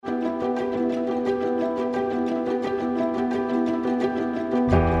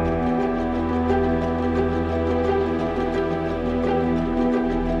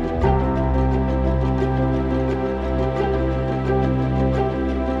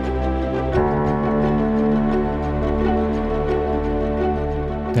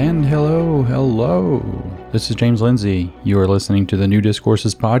And hello. This is James Lindsay. You are listening to the New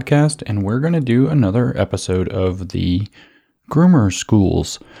Discourses podcast, and we're going to do another episode of the Groomer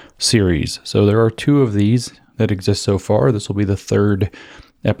Schools series. So there are two of these that exist so far. This will be the third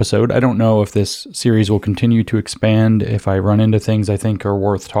episode. I don't know if this series will continue to expand. If I run into things I think are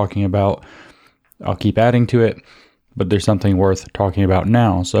worth talking about, I'll keep adding to it. But there's something worth talking about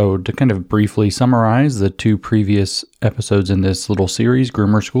now. So to kind of briefly summarize the two previous episodes in this little series,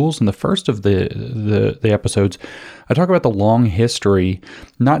 Groomer Schools, in the first of the episodes, I talk about the long history,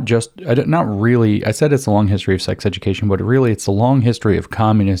 I said it's a long history of sex education, but really it's the long history of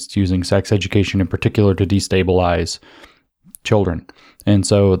communists using sex education in particular to destabilize children. And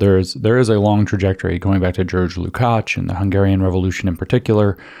so there is a long trajectory going back to George Lukács and the Hungarian Revolution in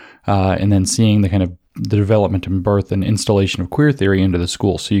particular, and then seeing the development and birth and installation of queer theory into the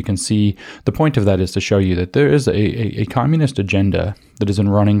school. So you can see the point of that is to show you that there is a communist agenda that has been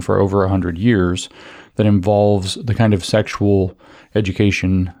running for over 100 years that involves the kind of sexual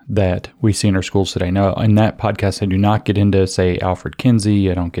education that we see in our schools today. Now, in that podcast, I do not get into, say, Alfred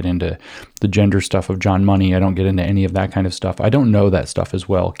Kinsey. I don't get into the gender stuff of John Money. I don't get into any of that kind of stuff. I don't know that stuff as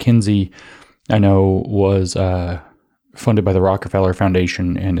well. Kinsey, I know, was funded by the Rockefeller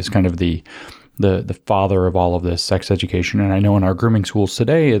Foundation and is kind of the father of all of this sex education. And I know in our grooming schools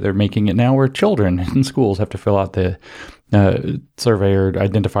today, they're making it now where children in schools have to fill out the survey or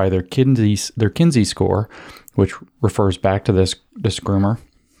identify their Kinsey score, which refers back to this groomer.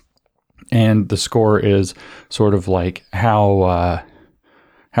 And the score is sort of like how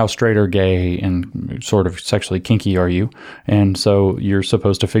straight or gay and sort of sexually kinky are you? And so you're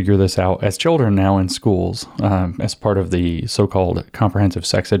supposed to figure this out as children now in schools as part of the so-called comprehensive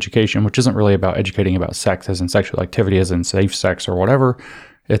sex education, which isn't really about educating about sex as in sexual activity, as in safe sex or whatever.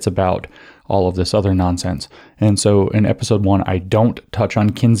 It's about all of this other nonsense. And so in episode 1, I don't touch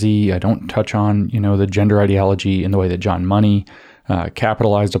on Kinsey. I don't touch on, the gender ideology in the way that John Money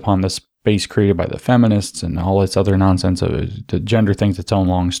capitalized upon this space created by the feminists and all this other nonsense. The gender thing's its own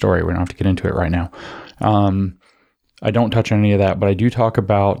long story. We don't have to get into it right now. I don't touch on any of that, but I do talk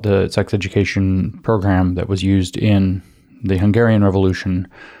about the sex education program that was used in the Hungarian Revolution,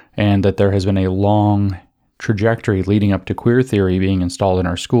 and that there has been a long trajectory leading up to queer theory being installed in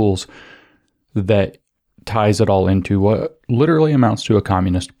our schools that ties it all into what literally amounts to a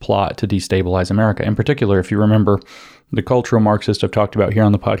communist plot to destabilize America. In particular, if you remember, the cultural Marxist I've talked about here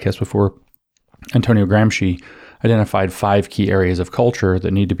on the podcast before, Antonio Gramsci, identified 5 key areas of culture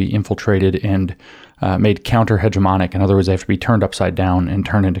that need to be infiltrated and made counter-hegemonic. In other words, they have to be turned upside down and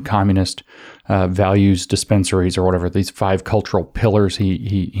turned into communist values dispensaries or whatever. These 5 cultural pillars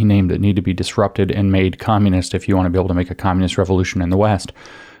he named that need to be disrupted and made communist if you want to be able to make a communist revolution in the West.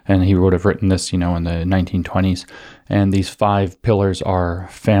 And he would have written this, in the 1920s. And these 5 pillars are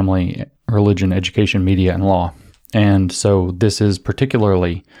family, religion, education, media, and law. And so this is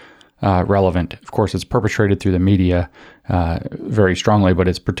particularly relevant. Of course, it's perpetrated through the media very strongly, but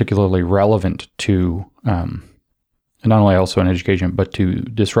it's particularly relevant to not only also in education, but to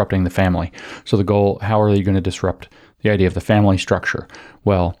disrupting the family. So the goal, how are you going to disrupt the idea of the family structure?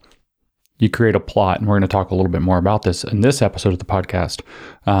 Well, you create a plot, and we're going to talk a little bit more about this in this episode of the podcast,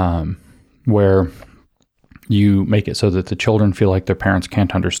 where you make it so that the children feel like their parents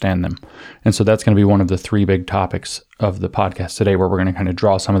can't understand them. And so that's going to be one of the 3 big topics of the podcast today, where we're going to kind of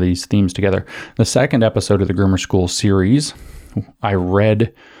draw some of these themes together. The second episode of the Groomer School series, I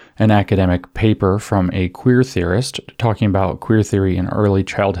read an academic paper from a queer theorist talking about queer theory in early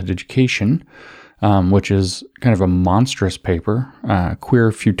childhood education, which is kind of a monstrous paper,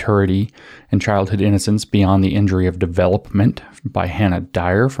 Queer Futurity and Childhood Innocence Beyond the Injury of Development by Hannah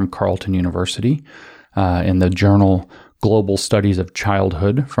Dyer from Carleton University, in the journal Global Studies of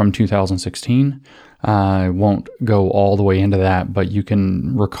Childhood from 2016. I won't go all the way into that, but you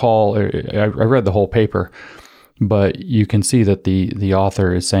can recall, I read the whole paper, but you can see that the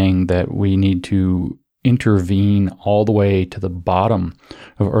author is saying that we need to intervene all the way to the bottom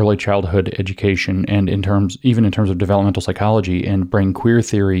of early childhood education and even in terms of developmental psychology, and bring queer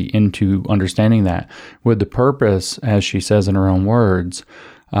theory into understanding that, with the purpose, as she says in her own words,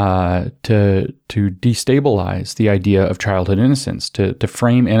 to destabilize the idea of childhood innocence, to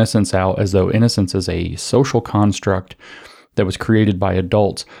frame innocence out as though innocence is a social construct that was created by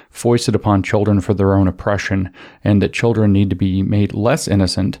adults, foisted upon children for their own oppression, and that children need to be made less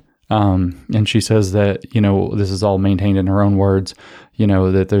innocent. And she says that, this is all maintained in her own words,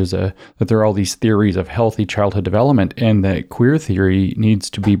 that there are all these theories of healthy childhood development, and that queer theory needs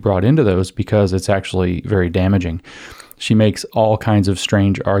to be brought into those because it's actually very damaging. She makes all kinds of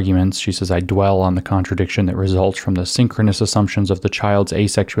strange arguments. She says, I dwell on the contradiction that results from the synchronous assumptions of the child's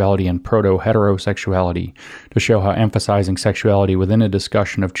asexuality and proto-heterosexuality to show how emphasizing sexuality within a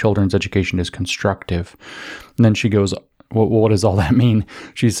discussion of children's education is constructive. And then she goes, what does all that mean?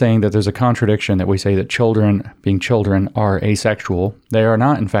 She's saying that there's a contradiction that we say that children, being children, are asexual. They are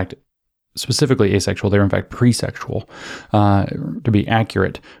not, in fact, specifically asexual. They're in fact presexual, to be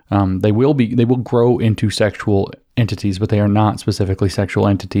accurate. They will grow into sexual entities, but they are not specifically sexual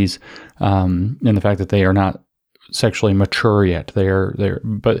entities. In the fact that they are not sexually mature yet.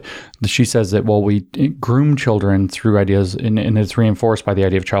 But she says that, well, we groom children through ideas, and it's reinforced by the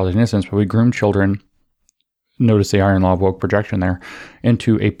idea of childhood innocence, but we groom children, notice the iron law of woke projection there,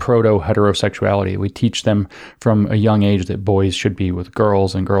 into a proto-heterosexuality. We teach them from a young age that boys should be with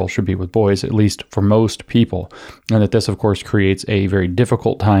girls and girls should be with boys, at least for most people. And that this, of course, creates a very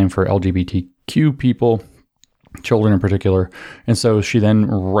difficult time for LGBTQ people, children in particular. And so she then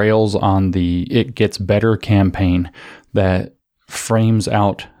rails on the It Gets Better campaign that frames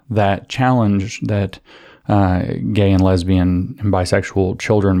out that challenge that gay and lesbian and bisexual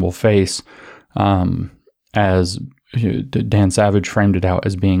children will face, as Dan Savage framed it out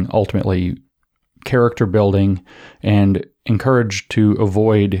as being ultimately character building and encouraged to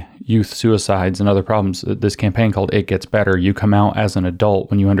avoid youth suicides and other problems. This campaign called It Gets Better, you come out as an adult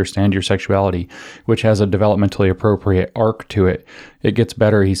when you understand your sexuality, which has a developmentally appropriate arc to it. It gets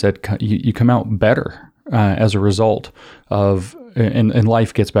better, he said, you come out better as a result of, and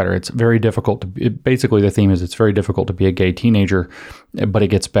life gets better. It's very difficult basically the theme is it's very difficult to be a gay teenager, but it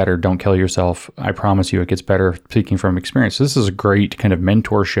gets better. Don't kill yourself. I promise you it gets better, speaking from experience. This is a great kind of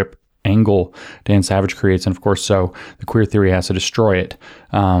mentorship angle Dan Savage creates, and of course, so the queer theory has to destroy it.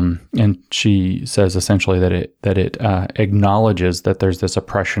 And she says essentially that it acknowledges that there's this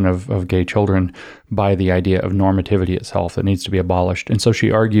oppression of gay children by the idea of normativity itself that needs to be abolished. And so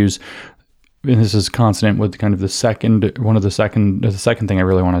she argues, and this is consonant with kind of the second thing I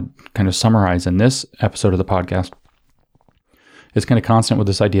really want to kind of summarize in this episode of the podcast. It's kind of constant with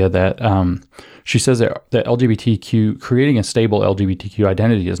this idea that she says that creating a stable LGBTQ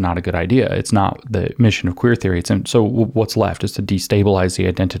identity is not a good idea. It's not the mission of queer theory. So what's left is to destabilize the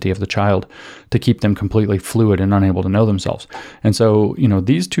identity of the child, to keep them completely fluid and unable to know themselves. And so,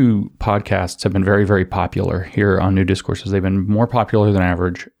 these two podcasts have been very, very popular here on New Discourses. They've been more popular than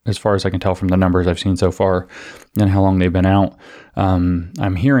average, as far as I can tell from the numbers I've seen so far and how long they've been out.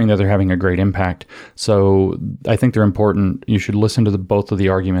 I'm hearing that they're having a great impact. So I think they're important. You should listen to both of the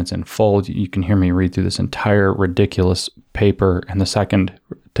arguments in full. You can hear me read through this entire ridiculous paper, and the second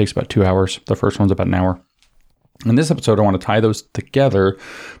takes about 2 hours. The first one's about an hour. In this episode, I want to tie those together,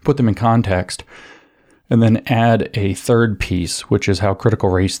 put them in context, and then add a third piece, which is how critical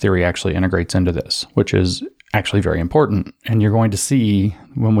race theory actually integrates into this, which is actually very important. And you're going to see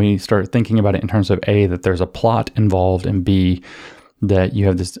when we start thinking about it in terms of A, that there's a plot involved, and B, that you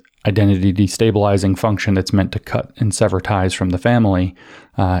have this identity destabilizing function that's meant to cut and sever ties from the family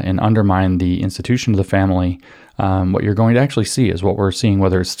and undermine the institution of the family. What you're going to actually see is what we're seeing,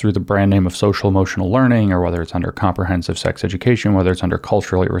 whether it's through the brand name of social emotional learning, or whether it's under comprehensive sex education, whether it's under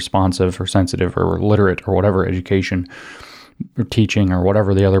culturally responsive or sensitive or literate or whatever education or teaching or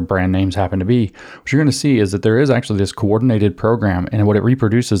whatever the other brand names happen to be. What you're going to see is that there is actually this coordinated program, and what it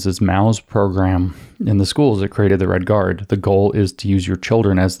reproduces is Mao's program in the schools that created the Red Guard. The goal is to use your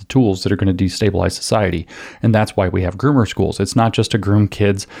children as the tools that are going to destabilize society. And that's why we have groomer schools. It's not just to groom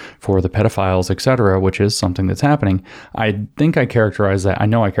kids for the pedophiles, etc., which is something that's happening. I think I characterize that. I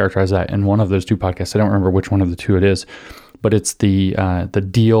know I characterize that in one of those two podcasts. I don't remember which one of the two it is, but it's the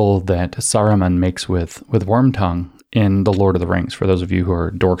deal that Saruman makes with Wormtongue in The Lord of the Rings, for those of you who are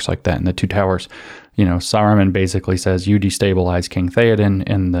dorks like that in the Two Towers. Saruman basically says, you destabilize King Theoden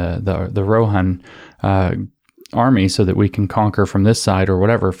and the Rohan army so that we can conquer from this side or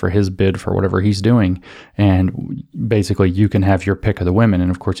whatever for his bid for whatever he's doing. And basically you can have your pick of the women.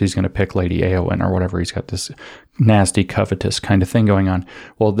 And of course he's going to pick Lady Eowyn or whatever. He's got this nasty, covetous kind of thing going on.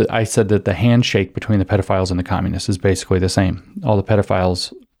 Well, I said that the handshake between the pedophiles and the communists is basically the same. All the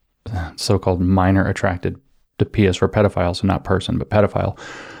pedophiles, so-called minor attracted, the P is for pedophile, so not person, but pedophile.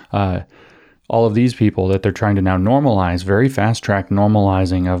 All of these people that they're trying to now normalize, very fast-track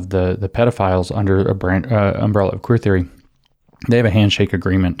normalizing of the pedophiles under a umbrella of queer theory, they have a handshake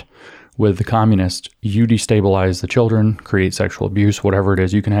agreement with the communists. You destabilize the children, create sexual abuse, whatever it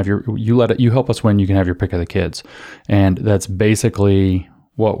is. You can have you help us win. You can have your pick of the kids, and that's basically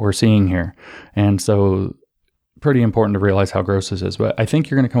what we're seeing here. And so pretty important to realize how gross this is, but I think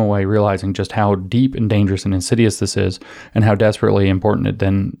you're going to come away realizing just how deep and dangerous and insidious this is, and how desperately important it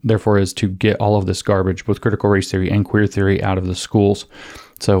then therefore is to get all of this garbage, both critical race theory and queer theory, out of the schools.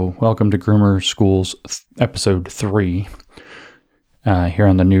 So welcome to Groomer Schools episode 3 here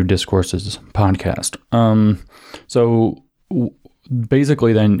on the New Discourses podcast.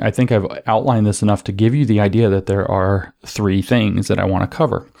 Basically then I think I've outlined this enough to give you the idea that there are 3 things that I want to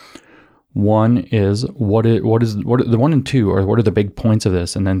cover. One is what the 1 and 2 are, what are the big points of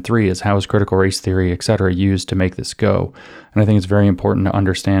this? And then 3 is how is critical race theory, et cetera, used to make this go? And I think it's very important to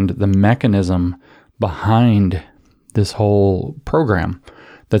understand the mechanism behind this whole program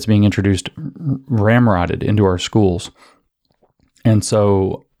that's being introduced, ramrodded into our schools. And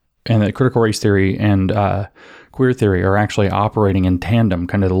that critical race theory and queer theory are actually operating in tandem,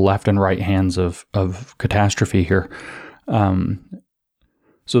 kind of the left and right hands of catastrophe here.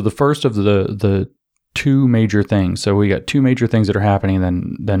 So the first of the 2 major things. So we got 2 major things that are happening,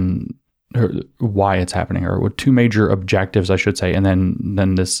 then why it's happening, or 2 major objectives, I should say, and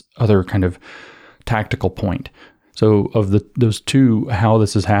then this other kind of tactical point. So of those 2, how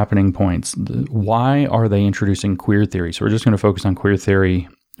this is happening points, why are they introducing queer theory? So we're just going to focus on queer theory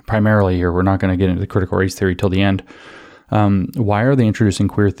primarily here. We're not going to get into the critical race theory till the end. Why are they introducing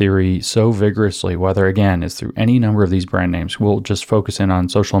queer theory so vigorously, whether, again, is through any number of these brand names? We'll just focus in on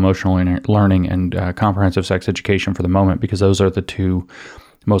social emotional learning and comprehensive sex education for the moment, because those are the 2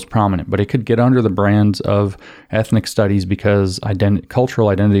 most prominent. But it could get under the brands of ethnic studies, because cultural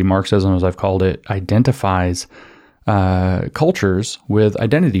identity Marxism, as I've called it, identifies cultures with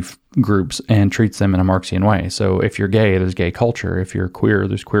identity groups and treats them in a Marxian way. So if you're gay, there's gay culture. If you're queer,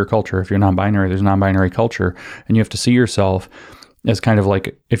 there's queer culture. If you're non-binary, there's non-binary culture. And you have to see yourself as kind of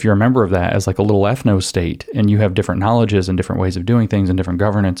like, if you're a member of that, as like a little ethno state, and you have different knowledges and different ways of doing things and different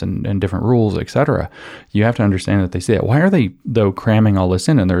governance and different rules, etc. You have to understand that they say that. Why are they, though, cramming all this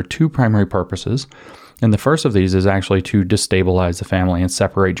in? And there are 2 primary purposes. And the first of these is actually to destabilize the family and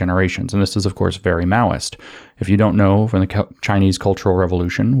separate generations. And this is, of course, very Maoist. If you don't know, from the Chinese Cultural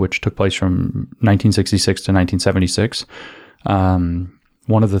Revolution, which took place from 1966 to 1976,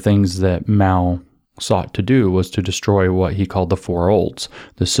 one of the things that Mao sought to do was to destroy what he called the 4 olds,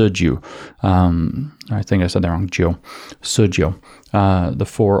 the Sijiu. I think I said that wrong, Sijiu. The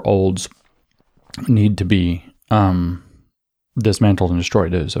 4 olds need to be dismantled and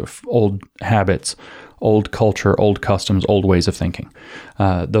destroyed. So old habits, old culture, old customs, old ways of thinking.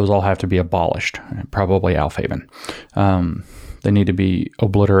 Those all have to be abolished, probably Aufheben. They need to be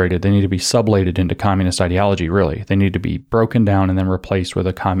obliterated. They need to be sublated into communist ideology, really. They need to be broken down and then replaced with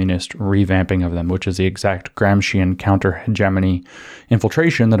a communist revamping of them, which is the exact Gramscian counter-hegemony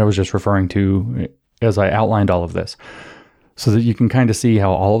infiltration that I was just referring to as I outlined all of this. So that you can kind of see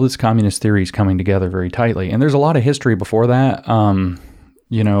how all of this communist theory is coming together very tightly. And there's a lot of history before that.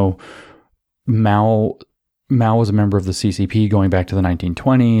 Mao was a member of the CCP going back to the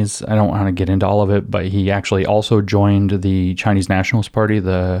 1920s. I don't want to get into all of it, but he actually also joined the Chinese Nationalist Party,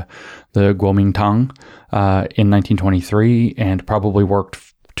 the Kuomintang, in 1923, and probably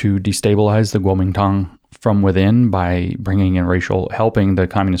worked to destabilize the Kuomintang from within by helping the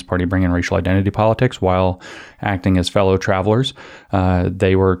Communist Party bring in racial identity politics while acting as fellow travelers.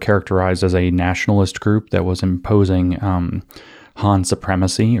 They were characterized as a nationalist group that was imposing Han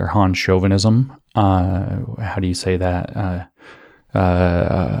supremacy or Han chauvinism. How do you say that?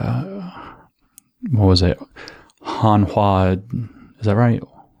 What was it? Hanhua, is that right?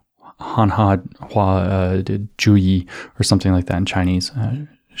 Hanhua Juyi or something like that in Chinese.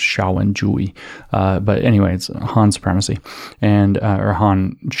 Shaowen Jui. But anyway, it's Han supremacy and or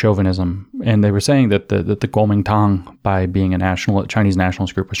Han chauvinism. And they were saying that the Kuomintang, by being a Chinese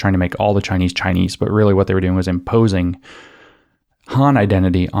nationalist group, was trying to make all the Chinese Chinese, but really what they were doing was imposing Han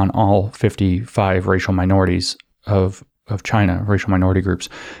identity on all 55 racial minorities of China, racial minority groups.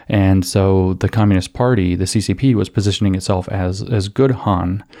 And so the Communist Party, the CCP, was positioning itself as good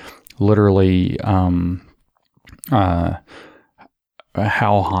Han, literally Hao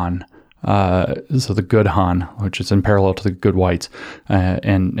Han, so the good Han, which is in parallel to the good whites,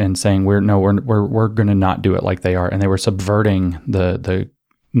 and saying we're going to not do it like they are, and they were subverting the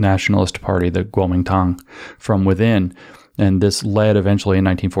nationalist party, the Kuomintang, from within. And this led eventually in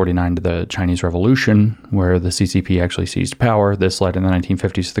 1949 to the Chinese Revolution, where the CCP actually seized power. This led in the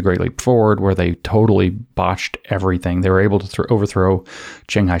 1950s to the Great Leap Forward, where they totally botched everything. They were able to overthrow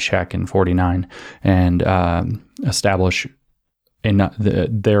Chiang Kai-shek in 1949 and establish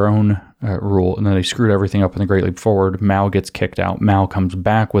their own rule. And then they screwed everything up in the Great Leap Forward. Mao gets kicked out. Mao comes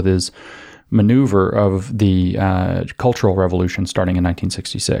back with his maneuver of the Cultural Revolution starting in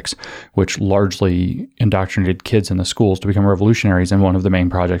 1966, which largely indoctrinated kids in the schools to become revolutionaries. And one of the main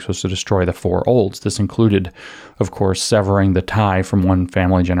projects was to destroy the four olds. This included, of course, severing the tie from one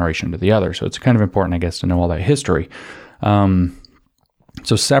family generation to the other. So it's kind of important, I guess, to know all that history.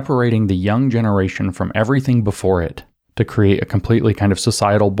 So separating the young generation from everything before it to create a completely kind of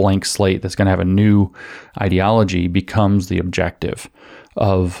societal blank slate that's going to have a new ideology becomes the objective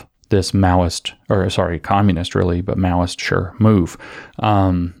of this communist really, but Maoist, sure, move.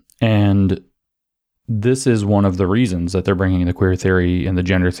 And this is one of the reasons that they're bringing the queer theory and the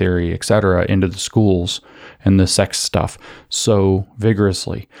gender theory, et cetera, into the schools and the sex stuff so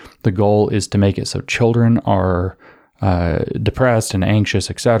vigorously. The goal is to make it so children are depressed and anxious,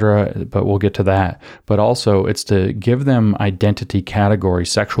 etc., but we'll get to that. But also it's to give them identity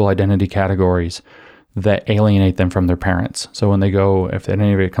categories, sexual identity categories that alienate them from their parents. So when they go, if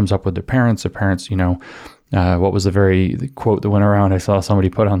any of it comes up with their parents, what was the quote that went around? I saw somebody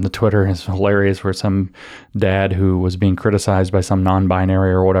put on the Twitter, it's hilarious, where some dad who was being criticized by some non-binary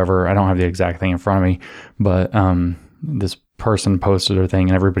or whatever, I don't have the exact thing in front of me, but this person posted a thing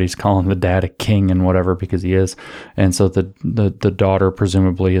and everybody's calling the dad a king and whatever because he is. And so the daughter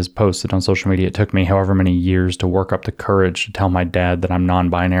presumably has posted on social media, it took me however many years to work up the courage to tell my dad that I'm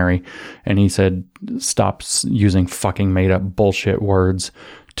non-binary. And he said, stop using fucking made up bullshit words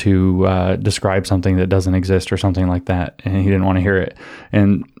to describe something that doesn't exist or something like that. And he didn't want to hear it.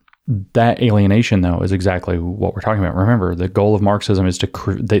 And that alienation, though, is exactly what we're talking about. Remember, the goal of Marxism is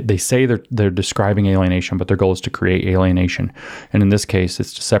they say they're describing alienation, but their goal is to create alienation. And in this case,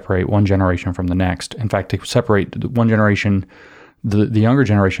 it's to separate one generation from the next. In fact, to separate one generation, the younger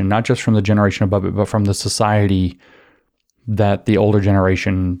generation, not just from the generation above it, but from the society that the older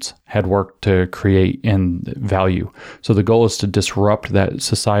generations had worked to create in value. So the goal is to disrupt that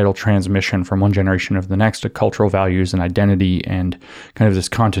societal transmission from one generation of the next to cultural values and identity and kind of this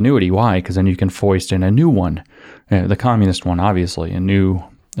continuity. Why? Because then you can foist in a new one, the communist one, obviously, a new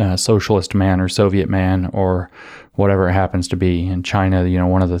socialist man or Soviet man or whatever it happens to be. In China,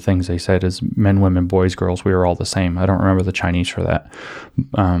 one of the things they said is men, women, boys, girls, we are all the same. I don't remember the Chinese for that.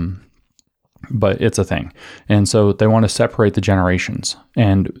 But it's a thing. And so they want to separate the generations.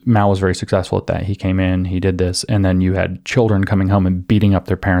 And Mao was very successful at that. He came in, he did this, and then you had children coming home and beating up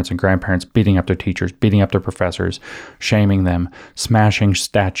their parents and grandparents, beating up their teachers, beating up their professors, shaming them, smashing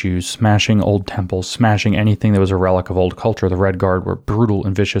statues, smashing old temples, smashing anything that was a relic of old culture. The Red Guard were brutal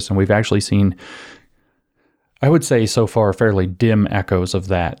and vicious, and we've actually seen, I would say so far, fairly dim echoes of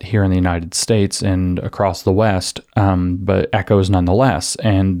that here in the United States and across the West, but echoes nonetheless,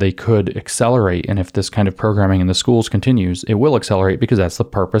 and they could accelerate. And if this kind of programming in the schools continues, it will accelerate because that's the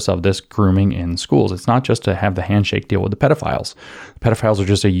purpose of this grooming in schools. It's not just to have the handshake deal with the pedophiles. The pedophiles are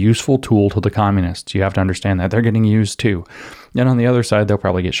just a useful tool to the communists. You have to understand that. They're getting used too. And on the other side, they'll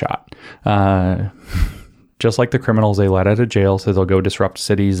probably get shot. Just like the criminals they let out of jail, so they'll go disrupt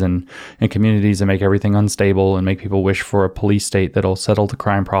cities and communities and make everything unstable and make people wish for a police state that'll settle the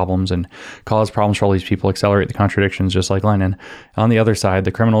crime problems and cause problems for all these people, accelerate the contradictions, just like Lenin. On the other side,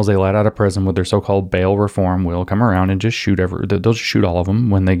 the criminals they let out of prison with their so-called bail reform will come around and just they'll just shoot all of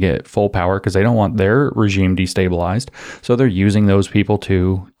them when they get full power because they don't want their regime destabilized. So they're using those people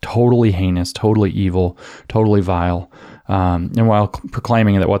to totally heinous, totally evil, totally vile. And while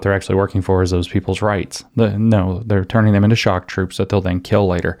proclaiming that what they're actually working for is those people's rights. They're turning them into shock troops that they'll then kill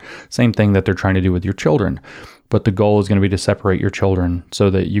later. Same thing that they're trying to do with your children. But the goal is going to be to separate your children so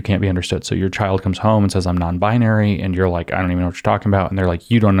that you can't be understood. So your child comes home and says, I'm non-binary. And you're like, I don't even know what you're talking about. And they're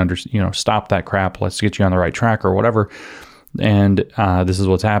like, you don't understand, stop that crap. Let's get you on the right track or whatever. And this is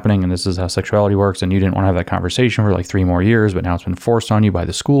what's happening. And this is how sexuality works. And you didn't want to have that conversation for like 3 more years. But now it's been forced on you by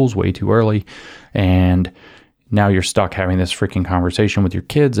the schools way too early. And now you're stuck having this freaking conversation with your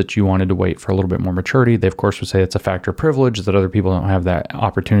kids that you wanted to wait for a little bit more maturity. They, of course, would say it's a factor of privilege, that other people don't have that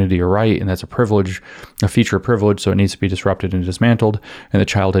opportunity or right, and that's a privilege, a feature of privilege, so it needs to be disrupted and dismantled. And the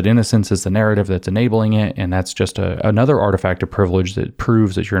childhood innocence is the narrative that's enabling it, and that's just another artifact of privilege that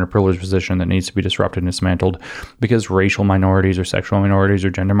proves that you're in a privileged position that needs to be disrupted and dismantled, because racial minorities or sexual minorities or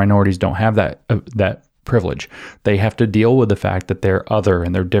gender minorities don't have that privilege. They have to deal with the fact that they're other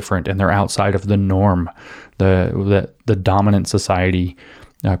and they're different and they're outside of the norm that the dominant society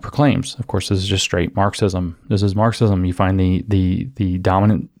proclaims. Of course, this is just straight Marxism. This is Marxism. You find the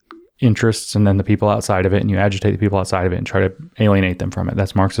dominant interests and then the people outside of it, and you agitate the people outside of it and try to alienate them from it.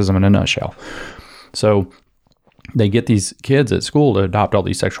 That's Marxism in a nutshell. So they get these kids at school to adopt all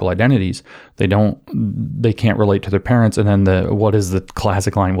these sexual identities. They can't relate to their parents. And then what is the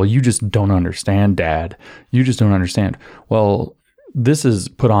classic line? Well, you just don't understand, Dad. You just don't understand. Well, this is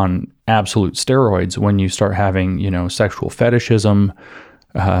put on absolute steroids when you start having, sexual fetishism,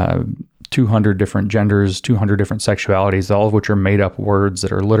 200 different genders, 200 different sexualities, all of which are made up words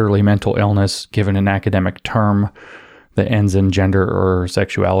that are literally mental illness given an academic term that ends in gender or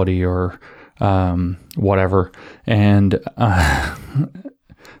sexuality or whatever. And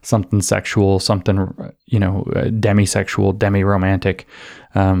something sexual, something, demisexual, demi-romantic,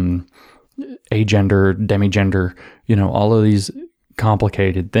 agender, demigender, all of these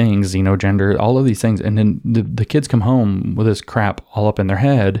complicated things, gender, all of these things. And then the kids come home with this crap all up in their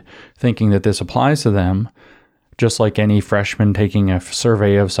head, thinking that this applies to them, just like any freshman taking a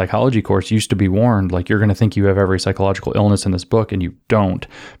survey of psychology course used to be warned, like, you're going to think you have every psychological illness in this book, and you don't,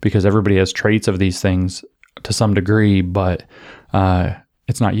 because everybody has traits of these things to some degree, but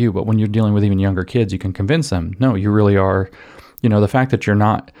it's not you. But when you're dealing with even younger kids, you can convince them, no, you really are, the fact that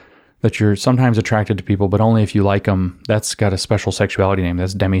you're sometimes attracted to people, but only if you like them, that's got a special sexuality name.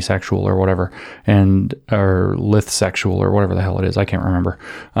 That's demisexual or whatever, or lithsexual or whatever the hell it is. I can't remember.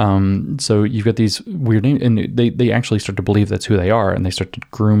 So you've got these weird names, and they actually start to believe that's who they are, and they start to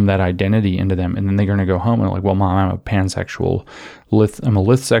groom that identity into them. And then they're going to go home and like, well, Mom, I'm a pansexual, I'm a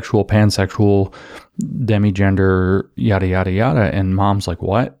lithsexual, pansexual, demigender, yada, yada, yada. And Mom's like,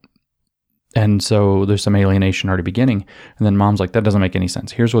 what? And so there's some alienation already beginning. And then Mom's like, that doesn't make any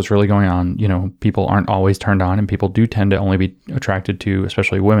sense. Here's what's really going on. People aren't always turned on, and people do tend to only be attracted to,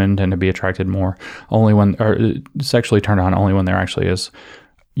 especially women tend to be attracted more only when, or sexually turned on only when there actually is,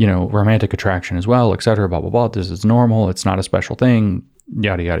 romantic attraction as well, et cetera, blah, blah, blah. This is normal. It's not a special thing.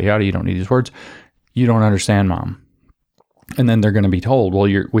 Yada, yada, yada. You don't need these words. You don't understand, Mom. And then they're going to be told,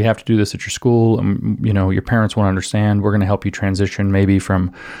 well, we have to do this at your school. And, your parents won't understand. We're going to help you transition maybe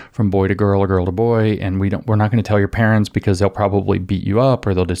from boy to girl or girl to boy. And we're not going to tell your parents because they'll probably beat you up,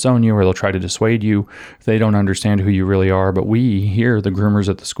 or they'll disown you, or they'll try to dissuade you if they don't understand who you really are. But we here, the groomers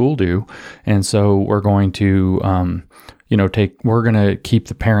at the school, do. And so we're going to, we're going to keep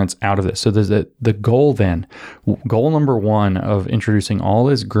the parents out of this. So there's the goal then. Goal number one of introducing all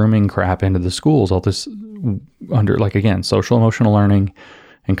this grooming crap into the schools, all this under, like, again, social emotional learning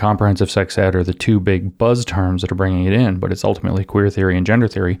and comprehensive sex ed are the two big buzz terms that are bringing it in, but it's ultimately queer theory and gender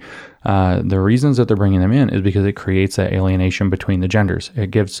theory. The reasons that they're bringing them in is because it creates that alienation between the genders.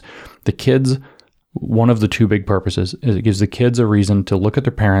 It gives the kids, one of the two big purposes is it gives the kids a reason to look at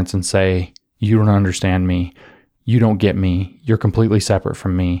their parents and say, you don't understand me. You don't get me. You're completely separate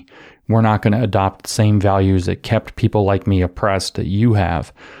from me. We're not going to adopt the same values that kept people like me oppressed that you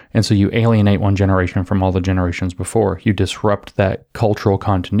have. And so you alienate one generation from all the generations before. You disrupt that cultural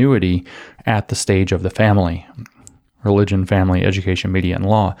continuity at the stage of the family. Religion, family, education, media, and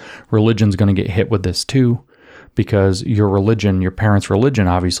law. Religion's going to get hit with this too, because your religion, your parents' religion,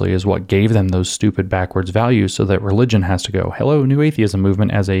 obviously, is what gave them those stupid backwards values, so that religion has to go. Hello, New Atheism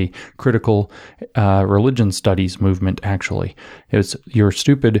movement as a critical religion studies movement, actually. It's your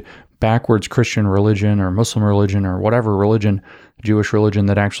stupid backwards Christian religion or Muslim religion or whatever religion, Jewish religion,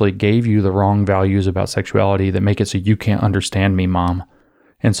 that actually gave you the wrong values about sexuality that make it so you can't understand me, Mom.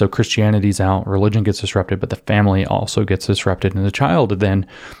 And so Christianity's out, religion gets disrupted, but the family also gets disrupted. And the child then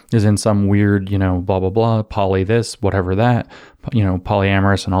is in some weird, blah, blah, blah, poly this, whatever that,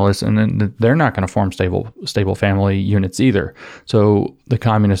 polyamorous and all this. And then they're not going to form stable family units either. So the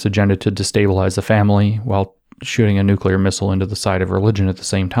communist agenda to destabilize the family while shooting a nuclear missile into the side of religion at the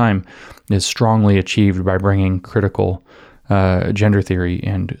same time is strongly achieved by bringing critical gender theory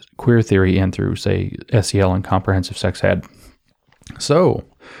and queer theory in through, say, SEL and comprehensive sex ed. So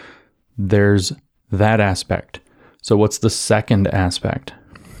there's that aspect. So what's the second aspect?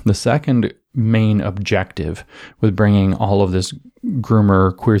 The second main objective with bringing all of this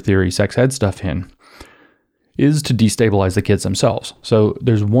groomer, queer theory, sex ed stuff in is to destabilize the kids themselves. So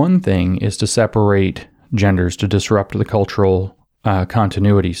there's one thing is to separate genders, to disrupt the cultural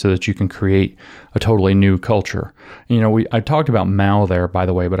continuity so that you can create a totally new culture. I talked about Mao there, by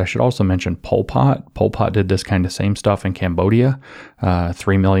the way, but I should also mention Pol Pot. Pol Pot did this kind of same stuff in Cambodia.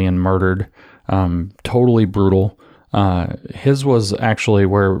 3 million murdered, totally brutal. His was actually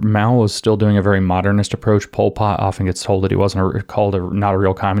where Mao was still doing a very modernist approach. Pol Pot often gets told that he wasn't not a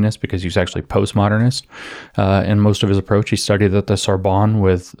real communist because he's actually postmodernist. And most of his approach, he studied at the Sorbonne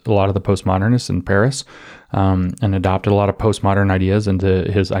with a lot of the postmodernists in Paris, and adopted a lot of postmodern ideas into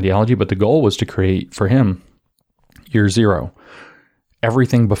his ideology. But the goal was to create, for him, year zero.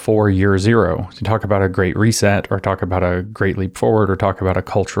 Everything before year zero. To talk about a great reset, or talk about a great leap forward, or talk about a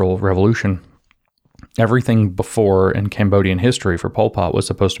cultural revolution. Everything before in Cambodian history for Pol Pot was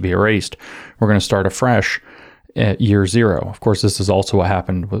supposed to be erased. We're going to start afresh at year zero. Of course, this is also what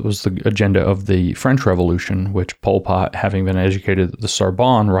happened. What was the agenda of the French Revolution, which Pol Pot, having been educated at the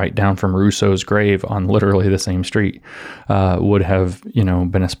Sorbonne, right down from Rousseau's grave on literally the same street, would have,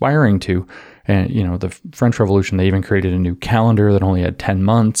 been aspiring to. And, the French Revolution, they even created a new calendar that only had 10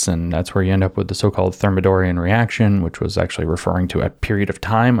 months. And that's where you end up with the so-called Thermidorian reaction, which was actually referring to a period of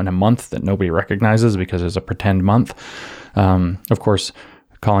time and a month that nobody recognizes because it's a pretend month. Of course,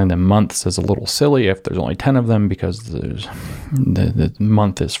 calling them months is a little silly if there's only 10 of them, because the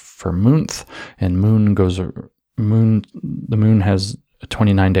month is for month, and the moon has a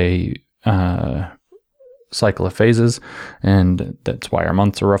 29-day cycle of phases, and that's why our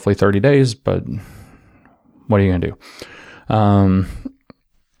months are roughly 30 days, but what are you going to do?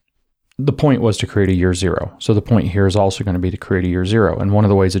 The point was to create a year zero. So the point here is also going to be to create a year zero. And one of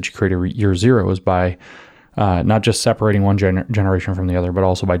the ways that you create a year zero is by not just separating one generation from the other, but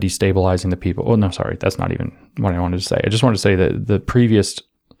also by destabilizing the people. Oh, no, sorry. That's not even what I wanted to say. I just wanted to say that the previous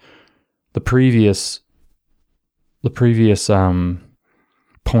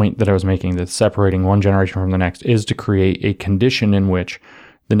point that I was making, that separating one generation from the next, is to create a condition in which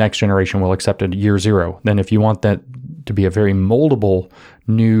the next generation will accept a year zero. Then if you want that to be a very moldable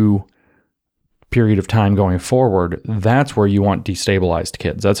new period of time going forward, that's where you want destabilized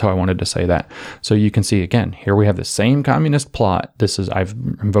kids. That's how I wanted to say that. So you can see, again, here we have the same communist plot. I've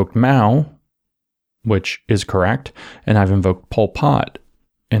invoked Mao, which is correct, and I've invoked Pol Pot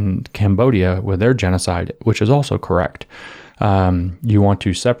in Cambodia with their genocide, which is also correct. You want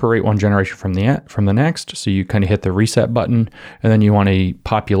to separate one generation from the next, so you kind of hit the reset button, and then you want a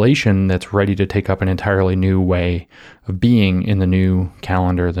population that's ready to take up an entirely new way of being in the new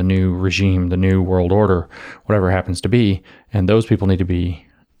calendar, the new regime, the new world order, whatever happens to be, and those people need to be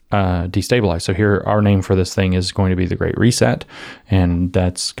destabilized. So here, our name for this thing is going to be the Great Reset, and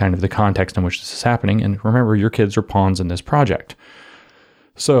that's kind of the context in which this is happening. And remember, your kids are pawns in this project.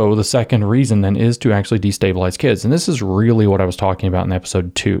 So the second reason then is to actually destabilize kids. And this is really what I was talking about in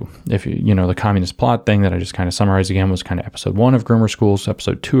episode 2. If the communist plot thing that I just kind of summarized again was kind of episode 1 of Groomer Schools.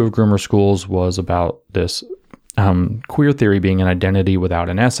 Episode 2 of Groomer Schools was about this queer theory being an identity without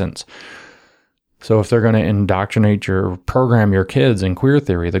an essence. So if they're going to indoctrinate program your kids in queer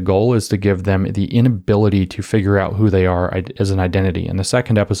theory, the goal is to give them the inability to figure out who they are as an identity. In the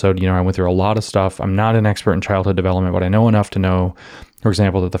second episode, I went through a lot of stuff. I'm not an expert in childhood development, but I know enough to know, for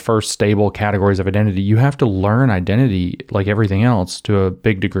example, that the first stable categories of identity, you have to learn identity like everything else to a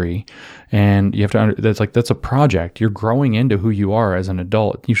big degree. And you have to, that's a project. You're growing into who you are as an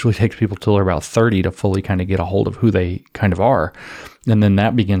adult. It usually takes people till they're about 30 to fully kind of get a hold of who they kind of are. And then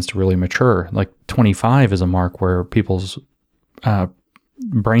that begins to really mature. Like 25 is a mark where people's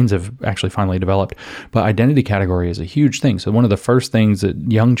brains have actually finally developed. But identity category is a huge thing. So one of the first things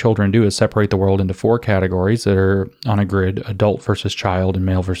that young children do is separate the world into 4 categories that are on a grid: adult versus child and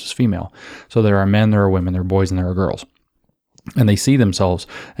male versus female. So there are men, there are women, there are boys, and there are girls. And they see themselves,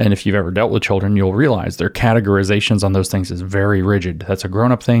 and if you've ever dealt with children, you'll realize their categorizations on those things is very rigid. That's a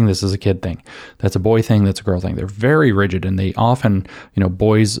grown-up thing, this is a kid thing. That's a boy thing, that's a girl thing. They're very rigid, and they often,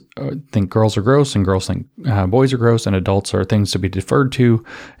 boys think girls are gross, and girls think boys are gross, and adults are things to be deferred to.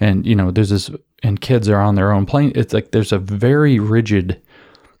 And, there's this, and kids are on their own plane. It's like there's a very rigid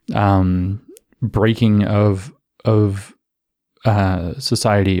breaking of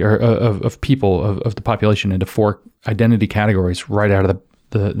society, or of people, of the population, into 4 identity categories right out of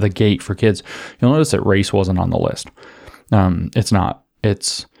the gate for kids. You'll notice that race wasn't on the list. It's not.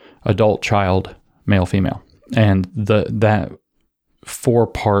 It's adult, child, male, female. And that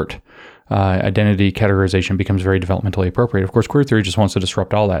 4-part identity categorization becomes very developmentally appropriate. Of course, queer theory just wants to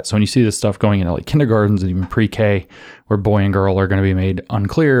disrupt all that. So when you see this stuff going into like kindergartens and even pre-K, where boy and girl are going to be made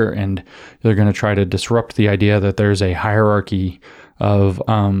unclear, and they're going to try to disrupt the idea that there's a hierarchy of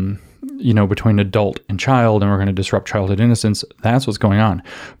between adult and child, and we're going to disrupt childhood innocence. That's what's going on.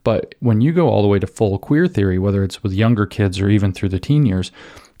 But when you go all the way to full queer theory, whether it's with younger kids or even through the teen years,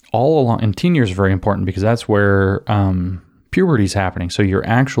 all along, and teen years are very important because that's where puberty is happening. So you're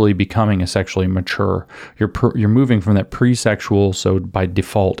actually becoming a sexually mature. You're moving from that pre-sexual, so by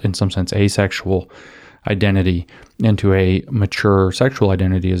default, in some sense, asexual identity into a mature sexual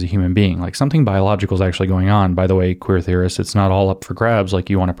identity as a human being. Like something biological is actually going on. By the way, queer theorists, it's not all up for grabs like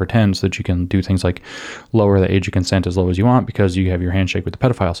you want to pretend, so that you can do things like lower the age of consent as low as you want because you have your handshake with the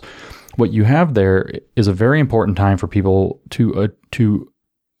pedophiles. What you have there is a very important time for people to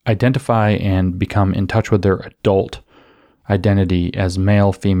identify and become in touch with their adult identity as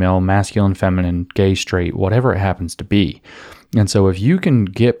male, female, masculine, feminine, gay, straight, whatever it happens to be. And so if you can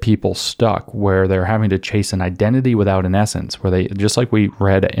get people stuck where they're having to chase an identity without an essence, where they, just like we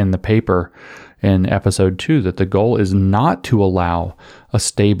read in the paper in episode 2, that the goal is not to allow a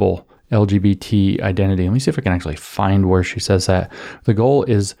stable LGBT identity. Let me see if I can actually find where she says that. The goal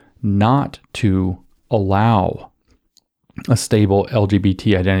is not to allow a stable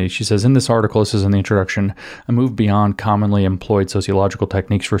LGBT identity. She says in this article, this is in the introduction, a move beyond commonly employed sociological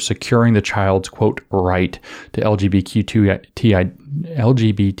techniques for securing the child's, quote, right to LGBTQ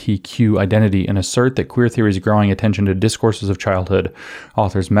identity and assert that queer theory's growing attention to discourses of childhood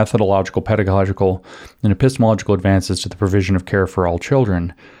offers methodological, pedagogical, and epistemological advances to the provision of care for all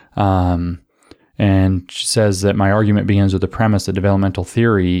children. And she says that my argument begins with the premise that developmental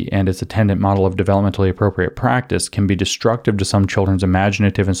theory and its attendant model of developmentally appropriate practice can be destructive to some children's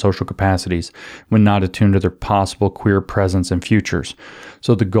imaginative and social capacities when not attuned to their possible queer presence and futures.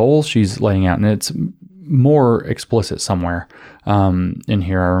 So the goal she's laying out, and it's more explicit somewhere in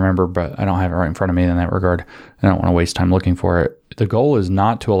here, I remember, but I don't have it right in front of me in that regard. I don't want to waste time looking for it. The goal is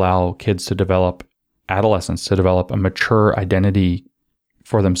not to allow kids to develop, adolescents to develop a mature identity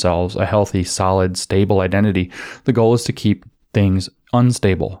for themselves, a healthy, solid, stable identity. The goal is to keep things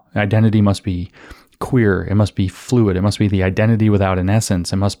unstable. Identity must be queer. It must be fluid. It must be the identity without an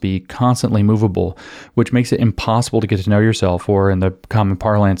essence. It must be constantly movable, which makes it impossible to get to know yourself, or in the common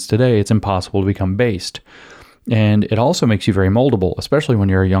parlance today, it's impossible to become based. And it also makes you very moldable, especially when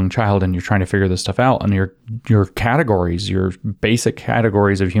you're a young child and you're trying to figure this stuff out, and your categories, your basic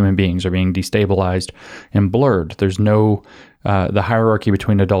categories of human beings are being destabilized and blurred. There's no the hierarchy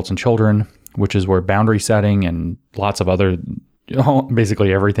between adults and children, which is where boundary setting and lots of other,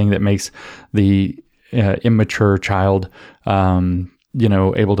 basically everything that makes the immature child,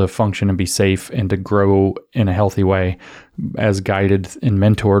 able to function and be safe and to grow in a healthy way, as guided and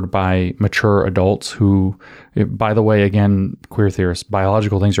mentored by mature adults who, by the way, again, queer theorists,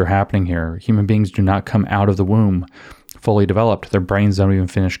 biological things are happening here. Human beings do not come out of the womb fully developed. Their brains don't even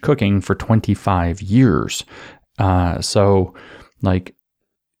finish cooking for 25 years. So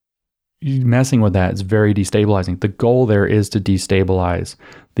messing with that is very destabilizing. The goal there is to destabilize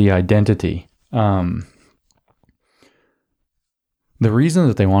the identity. The reason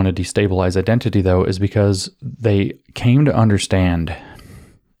that they want to destabilize identity, though, is because they came to understand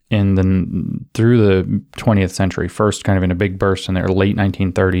through the 20th century, first kind of in a big burst in the late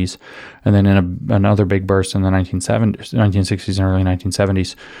 1930s, and then in another big burst in the 1960s and early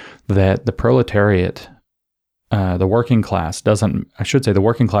 1970s, that the proletariat, the working class doesn't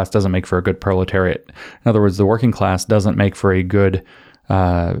make for a good proletariat. In other words, the working class doesn't make for a good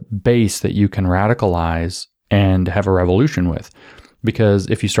base that you can radicalize and have a revolution with. Because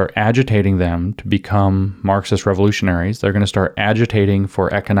if you start agitating them to become Marxist revolutionaries, they're going to start agitating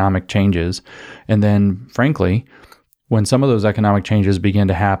for economic changes. And then, frankly, when some of those economic changes begin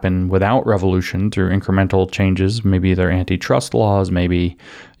to happen without revolution through incremental changes, maybe they're antitrust laws, maybe,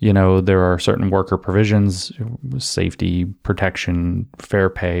 there are certain worker provisions, safety, protection, fair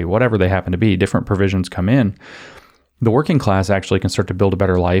pay, whatever they happen to be, different provisions come in. The working class actually can start to build a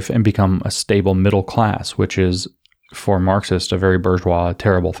better life and become a stable middle class, which is, for Marxists, a very bourgeois,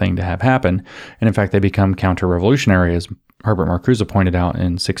 terrible thing to have happen. And in fact, they become counter-revolutionary, as Herbert Marcuse pointed out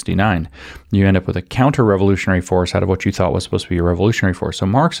in 1969. You end up with a counter-revolutionary force out of what you thought was supposed to be a revolutionary force. So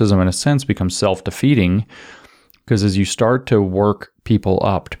Marxism, in a sense, becomes self-defeating, because as you start to work people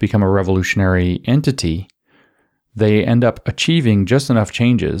up to become a revolutionary entity, they end up achieving just enough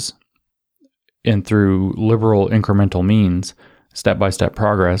changes, and through liberal incremental means, step-by-step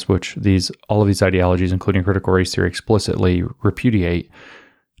progress, which all of these ideologies, including critical race theory, explicitly repudiate,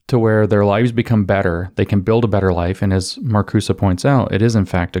 to where their lives become better. They can build a better life. And as Marcuse points out, it is in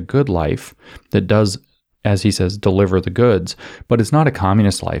fact a good life that does, as he says, deliver the goods, but it's not a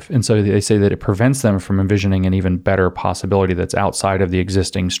communist life. And so they say that it prevents them from envisioning an even better possibility that's outside of the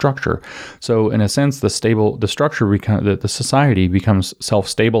existing structure. So in a sense, the society becomes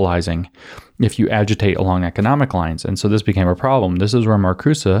self-stabilizing if you agitate along economic lines. And so this became a problem. This is where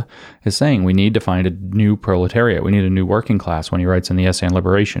Marcuse is saying we need to find a new proletariat. We need a new working class, when he writes in the Essay on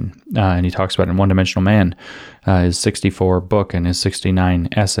Liberation. And he talks about it in One-Dimensional Man, his 64 book and his 69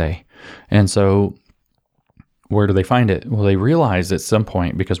 essay. And so where do they find it? Well, they realized at some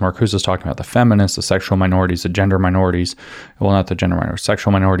point, because Marcuse is talking about the feminists, the sexual minorities, the gender minorities, well, not the gender minorities,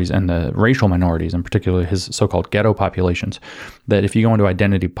 sexual minorities, and the racial minorities, and particularly his so-called ghetto populations, that if you go into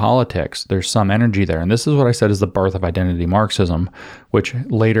identity politics, there's some energy there. And this is what I said is the birth of identity Marxism, which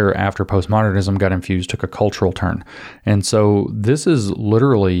later, after postmodernism got infused, took a cultural turn. And so this is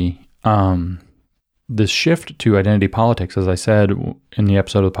literally this shift to identity politics, as I said in the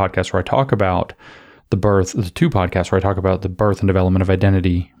episode of the podcast where I talk about the two podcasts where I talk about the birth and development of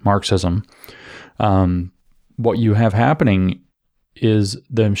identity Marxism, what you have happening is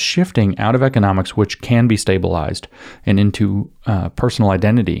the shifting out of economics, which can be stabilized, and into personal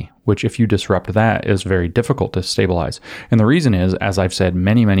identity, which if you disrupt that is very difficult to stabilize. And the reason is, as I've said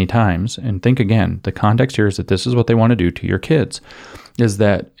many, many times, and think again, the context here is that this is what they want to do to your kids, is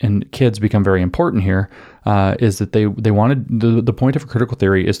that, and kids become very important here, is that they wanted, the point of critical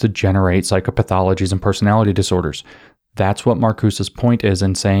theory is to generate psychopathologies and personality disorders. That's what Marcuse's point is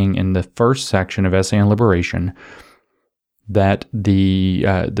in saying in the first section of Essay on Liberation, that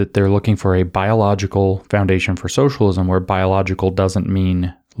that they're looking for a biological foundation for socialism, where biological doesn't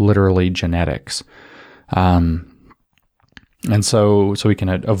mean literally genetics, and so we can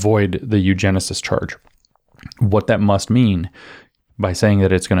avoid the eugenicist charge. What that must mean by saying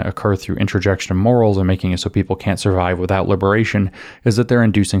that it's going to occur through introjection of morals and making it so people can't survive without liberation is that they're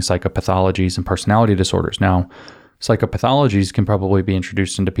inducing psychopathologies and personality disorders. Now, psychopathologies can probably be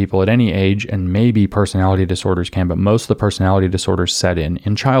introduced into people at any age, and maybe personality disorders can, but most of the personality disorders set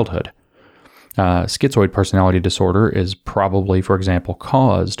in childhood. Schizoid personality disorder is probably, for example,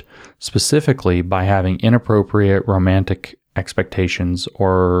 caused specifically by having inappropriate romantic expectations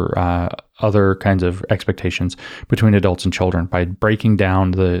or other kinds of expectations between adults and children, by breaking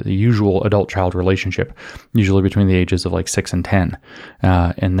down the usual adult-child relationship, usually between the ages of like 6 and 10.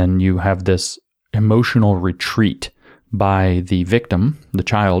 And then you have this emotional retreat by the victim, the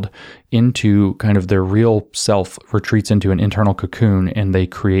child, into kind of their real self, retreats into an internal cocoon, and they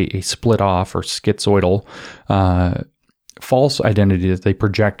create a split off or schizoidal false identity that they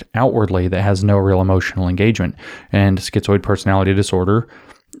project outwardly that has no real emotional engagement. And schizoid personality disorder,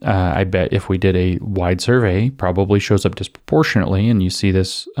 I bet if we did a wide survey, probably shows up disproportionately, and you see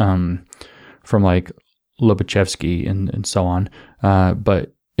this from like Lobachevsky and so on,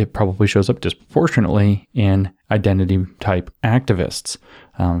 but it probably shows up disproportionately in identity-type activists.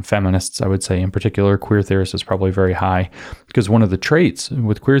 Feminists, I would say, in particular, queer theorists is probably very high, because one of the traits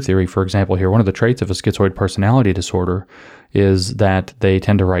with queer theory, for example here, one of the traits of a schizoid personality disorder is that they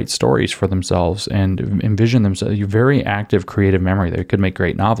tend to write stories for themselves and envision themselves, very active creative memory. They could make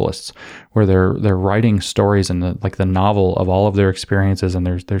great novelists, where they're writing stories in the novel of all of their experiences and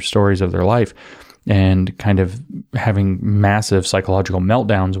their stories of their life, and kind of having massive psychological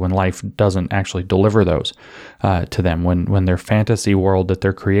meltdowns when life doesn't actually deliver those to them, when their fantasy world that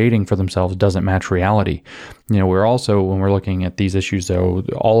they're creating for themselves doesn't match reality. We're also, when we're looking at these issues, though,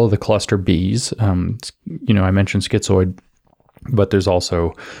 all of the cluster Bs, I mentioned schizoid, but there's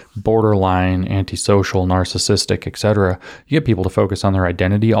also borderline, antisocial, narcissistic, etc. You get people to focus on their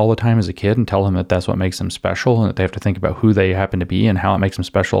identity all the time as a kid and tell them that that's what makes them special, and that they have to think about who they happen to be and how it makes them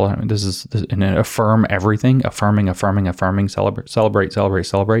special. I mean, this is and affirm everything, affirming, celebrate.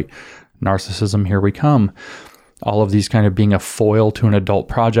 Narcissism, here we come. All of these kind of being a foil to an adult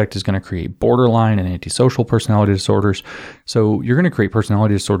project is going to create borderline and antisocial personality disorders. So you're going to create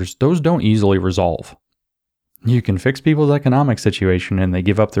personality disorders. Those don't easily resolve. You can fix people's economic situation and they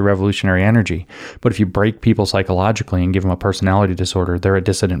give up their revolutionary energy. But if you break people psychologically and give them a personality disorder, they're a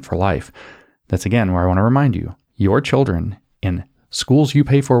dissident for life. That's again where I want to remind you, your children in schools you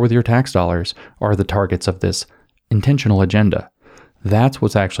pay for with your tax dollars are the targets of this intentional agenda. That's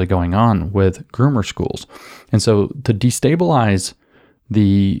what's actually going on with groomer schools. And so to destabilize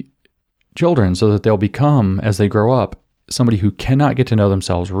the children so that they'll become, as they grow up, somebody who cannot get to know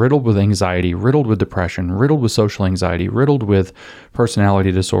themselves, riddled with anxiety, riddled with depression, riddled with social anxiety, riddled with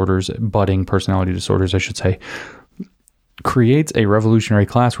personality disorders, budding personality disorders, I should say, creates a revolutionary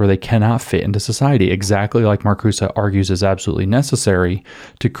class where they cannot fit into society, exactly like Marcuse argues is absolutely necessary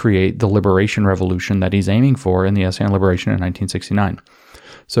to create the liberation revolution that he's aiming for in the Essay on Liberation in 1969.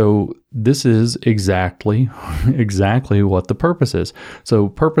 So this is exactly what the purpose is. So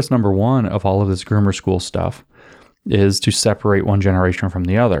purpose number one of all of this groomer school stuff is to separate one generation from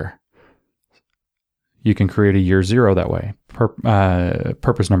the other. You can create a year zero that way.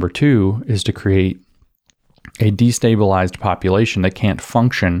 Purpose number two is to create a destabilized population that can't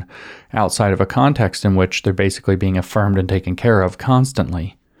function outside of a context in which they're basically being affirmed and taken care of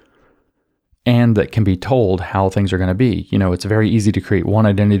constantly, and that can be told how things are going to be. It's very easy to create one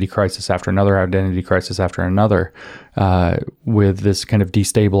identity crisis after another identity crisis after another, with this kind of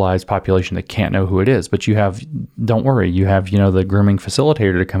destabilized population that can't know who it is. But don't worry, you have, the grooming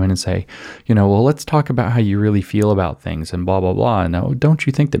facilitator to come in and say, well, let's talk about how you really feel about things and blah, blah, blah. No, don't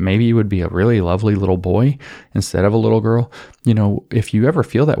you think that maybe you would be a really lovely little boy instead of a little girl? If you ever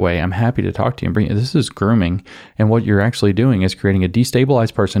feel that way, I'm happy to talk to you and this is grooming. And what you're actually doing is creating a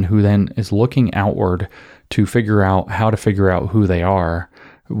destabilized person who then is looking outward to figure out how to figure out who they are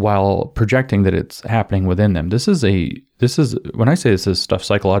while projecting that it's happening within them. This is when I say this is stuff,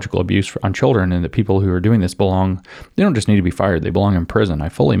 psychological abuse on children, and that people who are doing this they don't just need to be fired, they belong in prison. I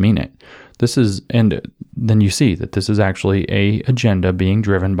fully mean it. And then you see that this is actually a agenda being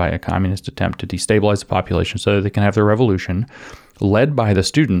driven by a communist attempt to destabilize the population so that they can have their revolution led by the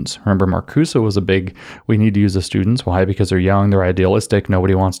students. Remember, Marcuse was we need to use the students. Why? Because they're young, they're idealistic.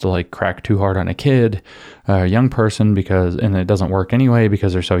 Nobody wants to crack too hard on a kid, a young person, and it doesn't work anyway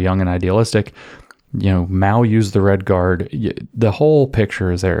because they're so young and idealistic. Mao used the Red Guard. The whole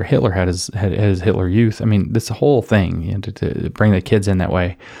picture is there. Hitler had his Hitler Youth. I mean, this whole thing, to bring the kids in that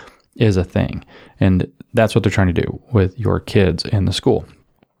way is a thing. And that's what they're trying to do with your kids in the school.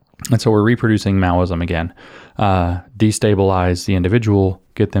 And so we're reproducing Maoism again. Destabilize the individual,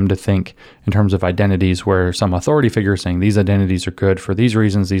 get them to think in terms of identities where some authority figure is saying these identities are good for these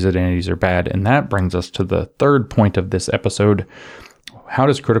reasons, these identities are bad. And that brings us to the third point of this episode. How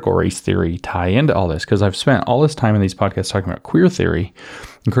does critical race theory tie into all this? Because I've spent all this time in these podcasts talking about queer theory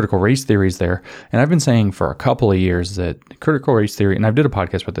and critical race theories there. And I've been saying for a couple of years that critical race theory, and I did a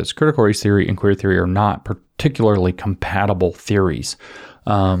podcast with this, critical race theory and queer theory are not particularly compatible theories.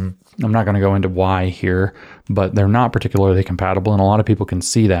 I'm not going to go into why here, but they're not particularly compatible, and a lot of people can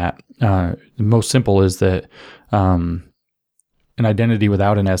see that. The most simple is that an identity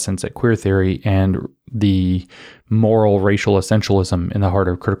without an essence at queer theory and the moral racial essentialism in the heart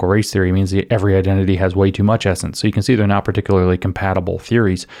of critical race theory means that every identity has way too much essence. So you can see they're not particularly compatible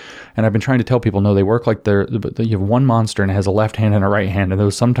theories. And I've been trying to tell people, no, they work like you have one monster and it has a left hand and a right hand, and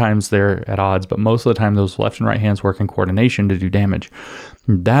those sometimes they're at odds, but most of the time those left and right hands work in coordination to do damage.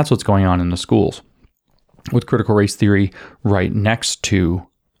 That's what's going on in the schools with critical race theory right next to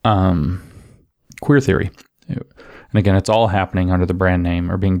queer theory. And again, it's all happening under the brand name,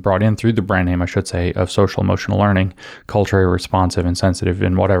 or being brought in through the brand name, I should say, of social emotional learning, culturally responsive and sensitive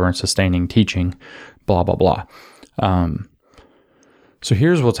and whatever, and sustaining teaching, blah, blah, blah. So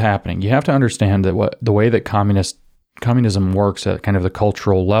here's what's happening. You have to understand that the way that communism works at kind of the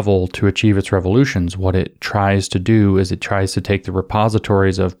cultural level to achieve its revolutions, what it tries to do is it tries to take the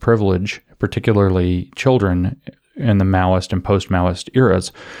repositories of privilege, particularly children in the Maoist and post-Maoist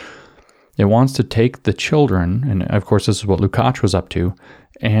eras. It wants to take the children, and of course this is what Lukács was up to,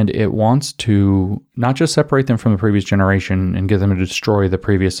 and it wants to not just separate them from the previous generation and get them to destroy the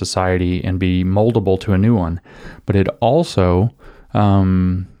previous society and be moldable to a new one, but it also,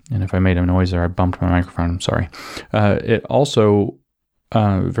 and if I made a noise there, I bumped my microphone, I'm sorry. It also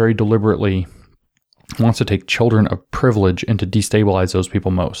very deliberately wants to take children of privilege and to destabilize those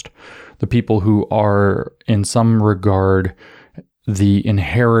people most. The people who are in some regard the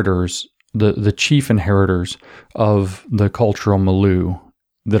inheritors, the chief inheritors of the cultural milieu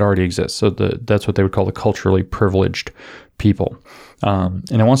that already exists. So that's what they would call the culturally privileged people. And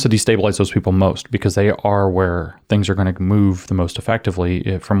it wants to destabilize those people most because they are where things are going to move the most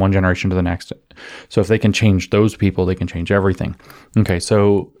effectively from one generation to the next. So if they can change those people, they can change everything. Okay,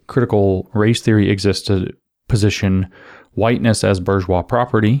 so critical race theory exists to position whiteness as bourgeois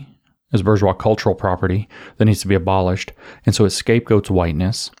property, as bourgeois cultural property that needs to be abolished. And so it scapegoats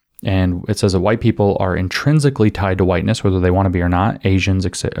whiteness. And it says that white people are intrinsically tied to whiteness, whether they want to be or not. Asians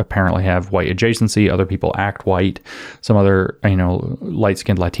apparently have white adjacency. Other people act white. Some other,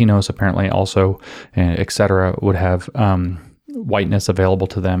 light-skinned Latinos apparently also, et cetera, would have whiteness available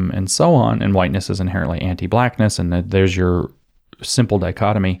to them and so on. And whiteness is inherently anti-blackness. And there's your simple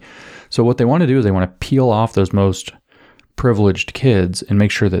dichotomy. So what they want to do is they want to peel off those most privileged kids and make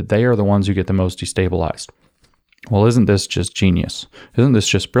sure that they are the ones who get the most destabilized. Well, isn't this just genius? Isn't this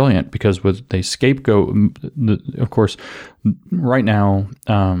just brilliant? Because they scapegoat, of course, right now,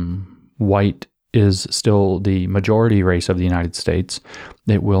 white is still the majority race of the United States.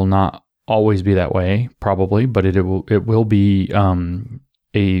 It will not always be that way, probably, but it will be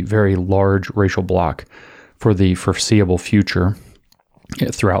a very large racial bloc for the foreseeable future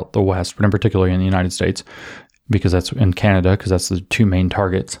throughout the West, but in particular in the United States. Because that's in Canada, because that's the two main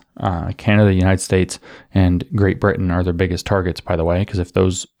targets. Canada, United States, and Great Britain are their biggest targets, by the way, because if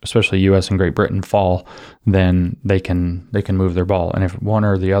those, especially U.S. and Great Britain, fall, then they can move their ball. And if one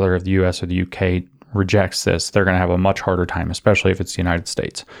or the other of the U.S. or the U.K. rejects this, they're going to have a much harder time, especially if it's the United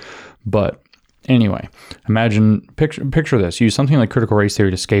States. But Anyway, picture this. Use something like critical race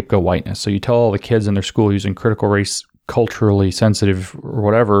theory to scapegoat whiteness. So you tell all the kids in their school using critical race, culturally sensitive or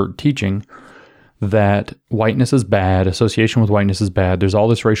whatever teaching that whiteness is bad, association with whiteness is bad. There's all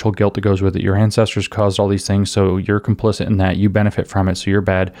this racial guilt that goes with it. Your ancestors caused all these things, so you're complicit in that. You benefit from it, so you're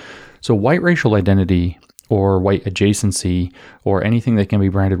bad. So white racial identity or white adjacency or anything that can be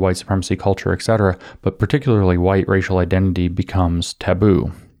branded white supremacy culture, etc., but particularly white racial identity becomes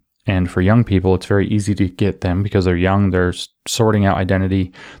taboo. And for young people, it's very easy to get them because they're young, they're sorting out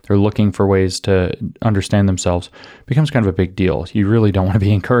identity, they're looking for ways to understand themselves. It becomes kind of a big deal. You really don't want to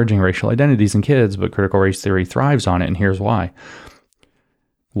be encouraging racial identities in kids, but critical race theory thrives on it, and here's why.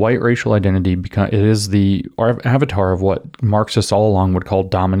 White racial identity, it is the avatar of what Marxists all along would call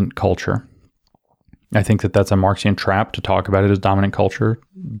dominant culture. I think that that's a Marxian trap to talk about it as dominant culture,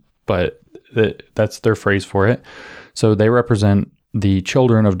 but that's their phrase for it. So they represent the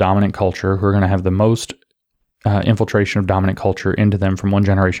children of dominant culture who are going to have the most infiltration of dominant culture into them from one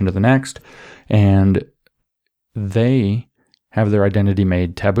generation to the next, and they have their identity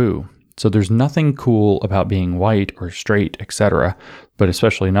made taboo. So there's nothing cool about being white or straight, etc., but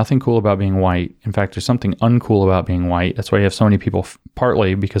especially nothing cool about being white. In fact, there's something uncool about being white. That's why you have so many people,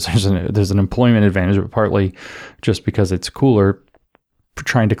 partly because there's an employment advantage, but partly just because it's cooler,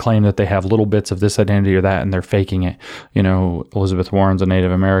 trying to claim that they have little bits of this identity or that, and they're faking it. You know, Elizabeth Warren's a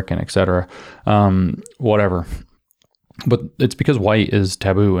Native American, etc. Whatever. But it's because white is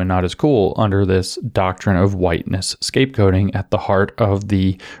taboo and not as cool under this doctrine of whiteness scapegoating at the heart of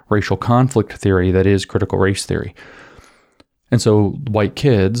the racial conflict theory that is critical race theory. And so white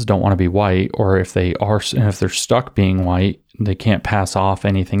kids don't want to be white, or if they are, and if they're stuck being white, they can't pass off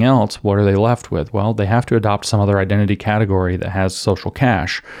anything else. What are they left with? Well, they have to adopt some other identity category that has social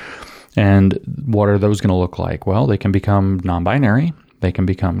cash. And what are those going to look like? Well, they can become non-binary. They can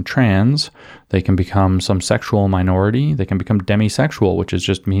become trans. They can become some sexual minority. They can become demisexual, which is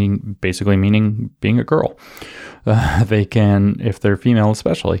just basically meaning being a girl. They can, if they're female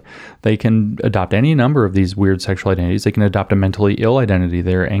especially, they can adopt any number of these weird sexual identities. They can adopt a mentally ill identity.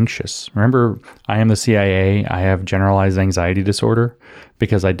 They're anxious. Remember, I am the CIA. I have generalized anxiety disorder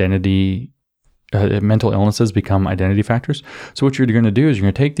because mental illnesses become identity factors. So what you're going to do is you're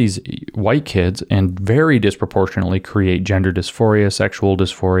going to take these white kids and very disproportionately create gender dysphoria, sexual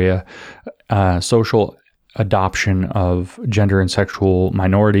dysphoria, social adoption of gender and sexual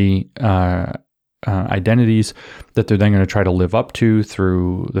minority identities that they're then going to try to live up to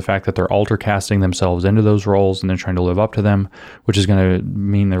through the fact that they're alter casting themselves into those roles and then trying to live up to them, which is going to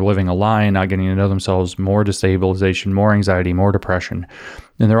mean they're living a lie, not getting to know themselves, more destabilization, more anxiety, more depression.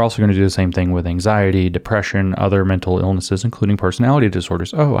 And they're also going to do the same thing with anxiety, depression, other mental illnesses, including personality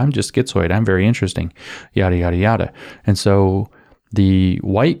disorders. Oh, I'm just schizoid. I'm very interesting, yada, yada, yada. And so the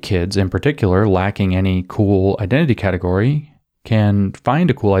white kids in particular, lacking any cool identity category, can find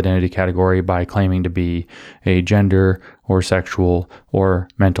a cool identity category by claiming to be a gender or sexual or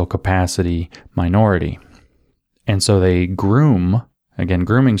mental capacity minority. And so they grooming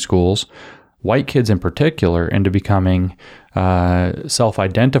schools, white kids in particular, into becoming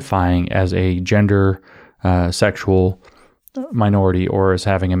self-identifying as a gender, sexual minority or as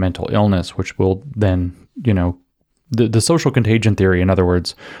having a mental illness, which will then, the social contagion theory, in other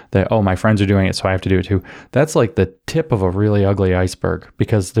words, that, oh, my friends are doing it, so I have to do it too. That's like the tip of a really ugly iceberg,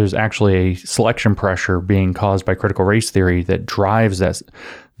 because there's actually a selection pressure being caused by critical race theory that drives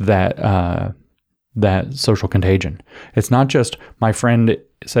that social contagion. It's not just my friend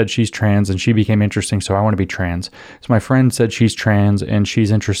said she's trans and she became interesting, so I want to be trans. So my friend said she's trans and she's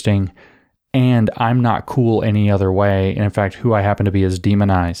interesting, and I'm not cool any other way. And in fact, who I happen to be is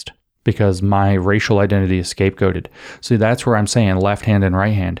demonized, because my racial identity is scapegoated. So that's where I'm saying left hand and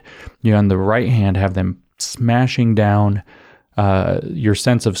right hand. You on the right hand have them smashing down your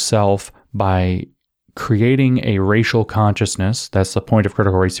sense of self by creating a racial consciousness. That's the point of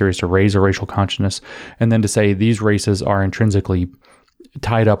critical race theory, is to raise a racial consciousness, and then to say these races are intrinsically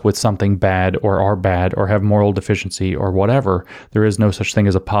tied up with something bad or are bad or have moral deficiency or whatever. There is no such thing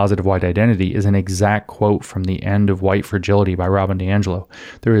as a positive white identity is an exact quote from The End of White Fragility by Robin DiAngelo.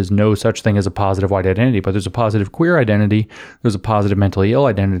 There is no such thing as a positive white identity, but there's a positive queer identity. There's a positive mentally ill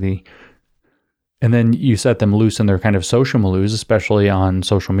identity. And then you set them loose in their kind of social milieux, especially on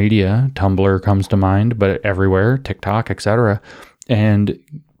social media. Tumblr comes to mind, but everywhere, TikTok, etc. And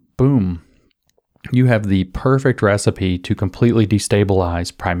boom, you have the perfect recipe to completely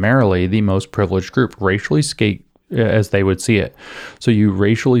destabilize primarily the most privileged group, racially as they would see it. So you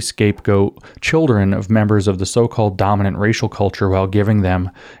racially scapegoat children of members of the so-called dominant racial culture while giving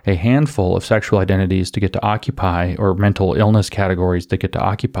them a handful of sexual identities to get to occupy, or mental illness categories that get to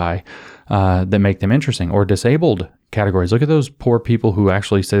occupy, that make them interesting, or disabled categories. Look at those poor people who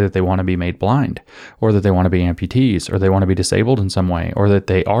actually say that they want to be made blind, or that they want to be amputees, or they want to be disabled in some way, or that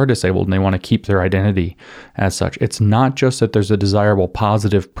they are disabled and they want to keep their identity as such. It's not just that there's a desirable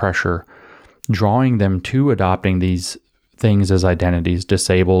positive pressure drawing them to adopting these things as identities,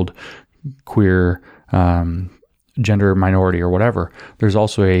 disabled, queer, gender minority, or whatever. There's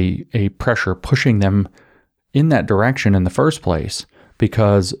also a pressure pushing them in that direction in the first place,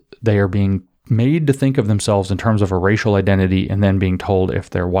 because they are being made to think of themselves in terms of a racial identity, and then being told if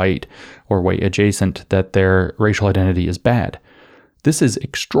they're white or white adjacent that their racial identity is bad. This is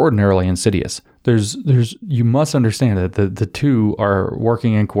extraordinarily insidious. You must understand that the two are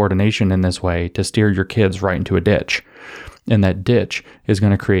working in coordination in this way to steer your kids right into a ditch. And that ditch is going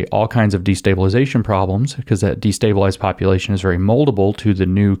to create all kinds of destabilization problems, because that destabilized population is very moldable to the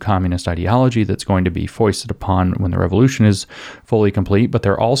new communist ideology that's going to be foisted upon when the revolution is fully complete. But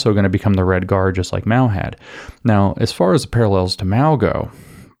they're also going to become the Red Guard, just like Mao had. Now, as far as the parallels to Mao go,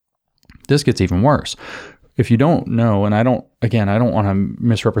 this gets even worse. If you don't know, and I don't want to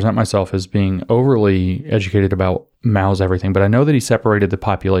misrepresent myself as being overly educated about Mao's everything, but I know that he separated the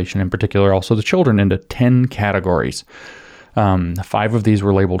population, in particular also the children, into 10 categories. 5 of these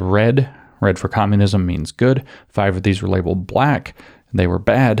were labeled red. Red for communism means good. 5 of these were labeled black. They were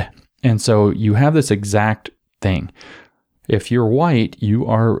bad. And so you have this exact thing. If you're white, you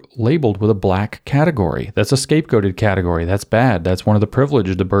are labeled with a black category. That's a scapegoated category. That's bad. That's one of the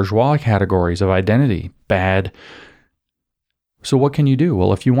privileged, the bourgeois categories of identity. Bad. So what can you do?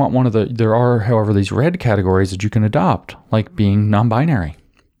 Well, if you want there are, however, these red categories that you can adopt, like being non-binary,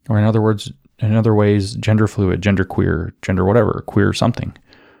 or in other ways, gender fluid, gender queer, gender whatever, queer something.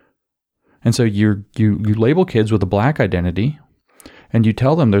 And so you label kids with a black identity, and you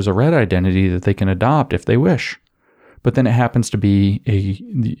tell them there's a red identity that they can adopt if they wish. But then it happens to be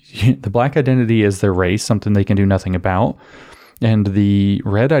the black identity is their race, something they can do nothing about. And the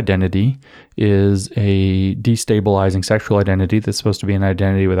red identity is a destabilizing sexual identity that's supposed to be an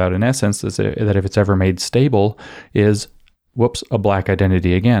identity without an essence, that if it's ever made stable is, a black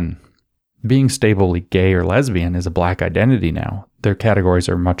identity again. Being stably gay or lesbian is a black identity now. Their categories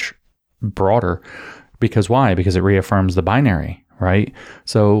are much broader. Because why? Because it reaffirms the binary, right?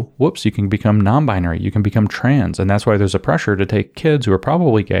 So, you can become non-binary, you can become trans, and that's why there's a pressure to take kids who are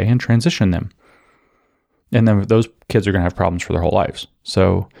probably gay and transition them. And then those kids are going to have problems for their whole lives.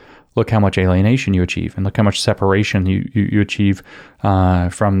 So look how much alienation you achieve, and look how much separation you achieve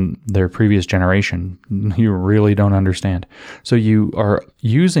from their previous generation. You really don't understand. So you are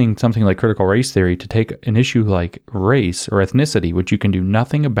using something like critical race theory to take an issue like race or ethnicity, which you can do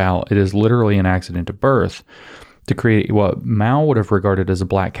nothing about. It is literally an accident of birth, to create what Mao would have regarded as a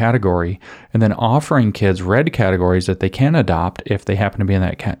black category, and then offering kids red categories that they can adopt if they happen to be in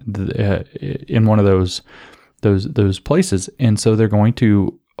that in one of those places. And so they're going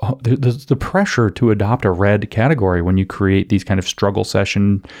to the pressure to adopt a red category when you create these kind of struggle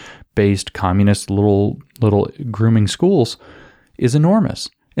session based communist little grooming schools is enormous.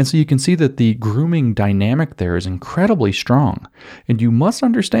 And so you can see that the grooming dynamic there is incredibly strong. And you must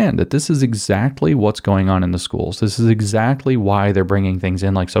understand that this is exactly what's going on in the schools. This is exactly why they're bringing things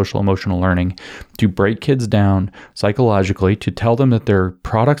in like social emotional learning, to break kids down psychologically, to tell them that they're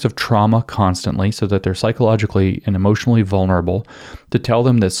products of trauma constantly so that they're psychologically and emotionally vulnerable, to tell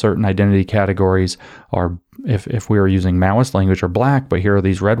them that certain identity categories are, if we were using Maoist language, are black, but here are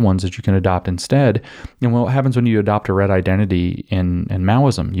these red ones that you can adopt instead. And what happens when you adopt a red identity in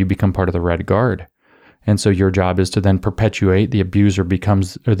Maoism? You become part of the Red Guard. And so your job is to then perpetuate, the abused become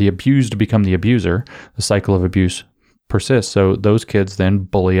the abuser. The cycle of abuse persists. So those kids then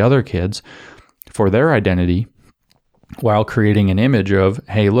bully other kids for their identity while creating an image of,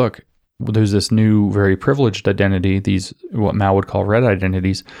 hey, look, there's this new, very privileged identity, these what Mao would call red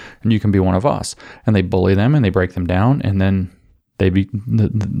identities, and you can be one of us. And they bully them and they break them down, and then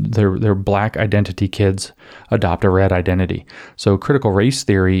their black identity kids adopt a red identity. So critical race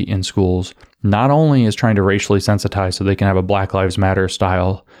theory in schools not only is trying to racially sensitize so they can have a Black Lives Matter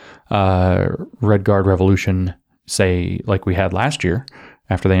style Red Guard revolution, say like we had last year,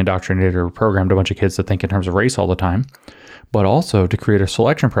 after they indoctrinated or programmed a bunch of kids to think in terms of race all the time, but also to create a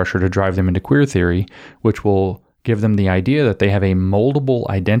selection pressure to drive them into queer theory, which will give them the idea that they have a moldable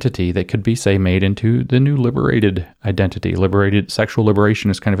identity that could be, say, made into the new liberated identity. Sexual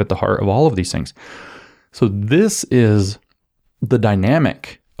liberation is kind of at the heart of all of these things. So this is the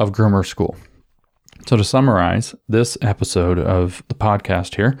dynamic of groomer school. So to summarize this episode of the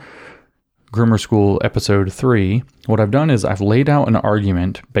podcast here, Groomer School episode 3, what I've done is I've laid out an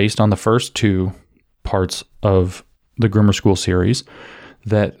argument based on the first 2 parts of the Groomer School series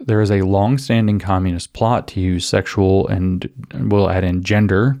that there is a long-standing communist plot to use sexual and we'll add in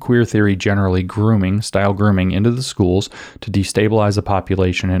gender, queer theory generally, style grooming into the schools to destabilize the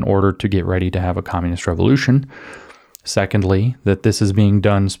population in order to get ready to have a communist revolution. Secondly, that this is being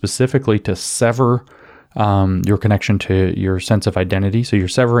done specifically to sever your connection to your sense of identity. So you're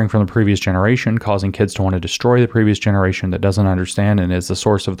severing from the previous generation, causing kids to want to destroy the previous generation that doesn't understand and is the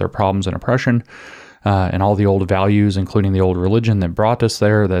source of their problems and oppression. And all the old values, including the old religion that brought us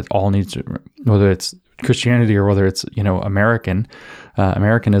there, that all needs to, whether it's Christianity or whether it's,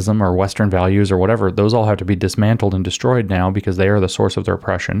 Americanism or Western values or whatever, those all have to be dismantled and destroyed now because they are the source of their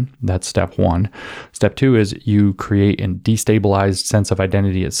oppression. That's step 1. Step 2 is you create a destabilized sense of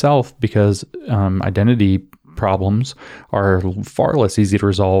identity itself because identity problems are far less easy to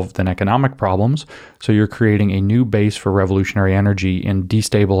resolve than economic problems. So you're creating a new base for revolutionary energy in a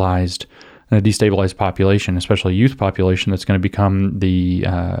destabilized population, especially youth population, that's going to become the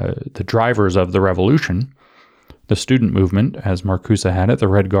drivers of the revolution. The student movement, as Marcuse had it, the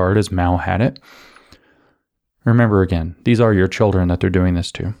Red Guard, as Mao had it. Remember again, these are your children that they're doing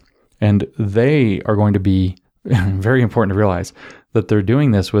this to. And they are going to be very important to realize that they're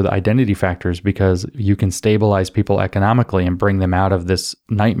doing this with identity factors because you can stabilize people economically and bring them out of this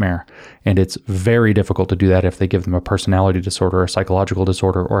nightmare. And it's very difficult to do that if they give them a personality disorder, a psychological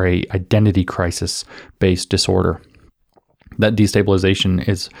disorder, or a identity crisis-based disorder. That destabilization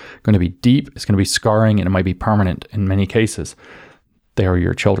is going to be deep, it's going to be scarring, and it might be permanent in many cases. They are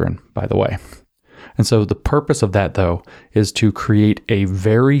your children, by the way. And so the purpose of that, though, is to create a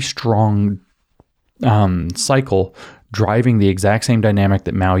very strong cycle driving the exact same dynamic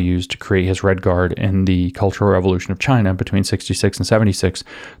that Mao used to create his Red Guard in the Cultural Revolution of China between 66 and 76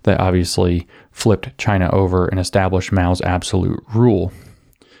 that obviously flipped China over and established Mao's absolute rule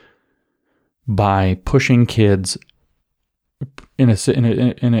by pushing kids in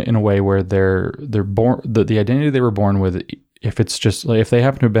a way where they're born, the identity they were born with, if it's just like, if they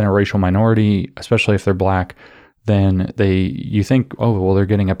happen to have been a racial minority, especially if they're black, then you think, oh, well, they're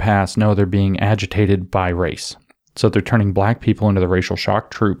getting a pass. No, they're being agitated by race. So they're turning black people into the racial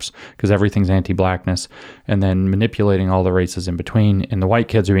shock troops because everything's anti-blackness, and then manipulating all the races in between. And the white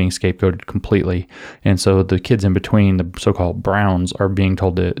kids are being scapegoated completely. And so the kids in between, the so-called browns, are being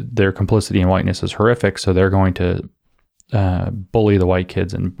told that their complicity in whiteness is horrific. So they're going to bully the white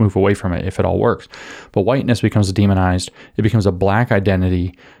kids and move away from it if it all works. But whiteness becomes demonized. It becomes a black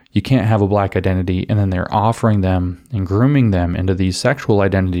identity. You can't have a black identity, and then they're offering them and grooming them into these sexual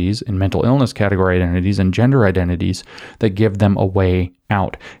identities and mental illness category identities and gender identities that give them a way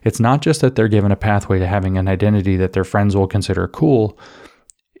out. It's not just that they're given a pathway to having an identity that their friends will consider cool.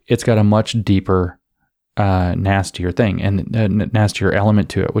 It's got a much deeper, nastier thing and a nastier element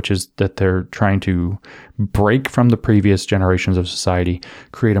to it, which is that they're trying to break from the previous generations of society,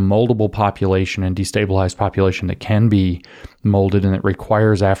 create a moldable population and destabilized population that can be molded and that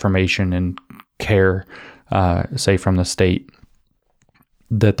requires affirmation and care, say from the state,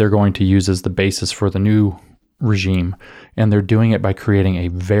 that they're going to use as the basis for the new regime. And they're doing it by creating a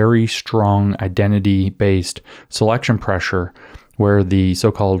very strong identity-based selection pressure where the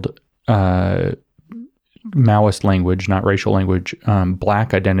so-called Maoist language, not racial language,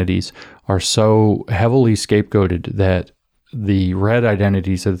 black identities are so heavily scapegoated that the red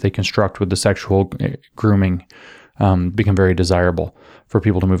identities that they construct with the sexual grooming become very desirable for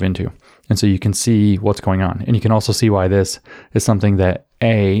people to move into. And so you can see what's going on. And you can also see why this is something that,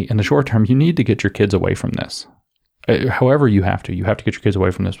 A, in the short term, you need to get your kids away from this. However you have to get your kids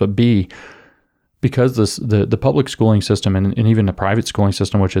away from this. But B, because the public schooling system and even the private schooling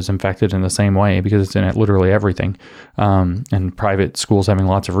system, which is infected in the same way because it's in literally everything, and private schools having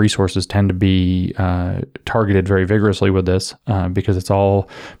lots of resources tend to be targeted very vigorously with this because it's all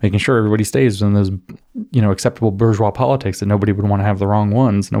making sure everybody stays in those acceptable bourgeois politics, that nobody would want to have the wrong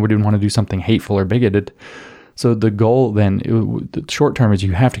ones. Nobody would want to do something hateful or bigoted. So the goal then, the short term is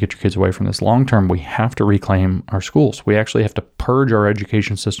you have to get your kids away from this. Long term, we have to reclaim our schools. We actually have to purge our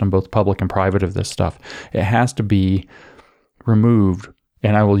education system, both public and private, of this stuff. It has to be removed.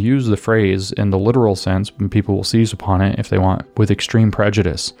 And I will use the phrase in the literal sense, and people will seize upon it if they want, with extreme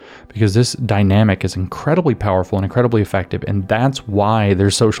prejudice, because this dynamic is incredibly powerful and incredibly effective. And that's why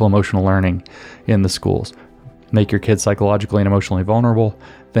there's social emotional learning in the schools. Make your kids psychologically and emotionally vulnerable,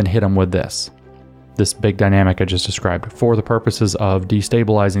 then hit them with this. this big dynamic I just described, for the purposes of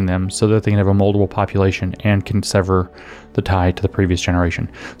destabilizing them so that they can have a moldable population and can sever the tie to the previous generation.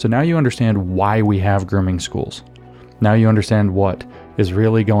 So now you understand why we have grooming schools. Now you understand what is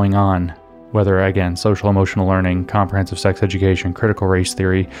really going on, whether, again, social emotional learning, comprehensive sex education, critical race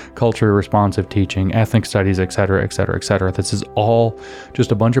theory, culturally responsive teaching, ethnic studies, etc., etc., etc. This is all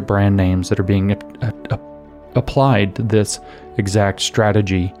just a bunch of brand names that are being applied to this exact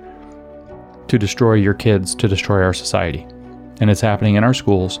strategy to destroy your kids, to destroy our society. And it's happening in our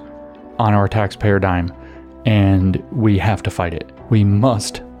schools, on our taxpayer dime, and we have to fight it. We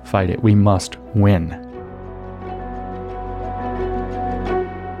must fight it. We must win.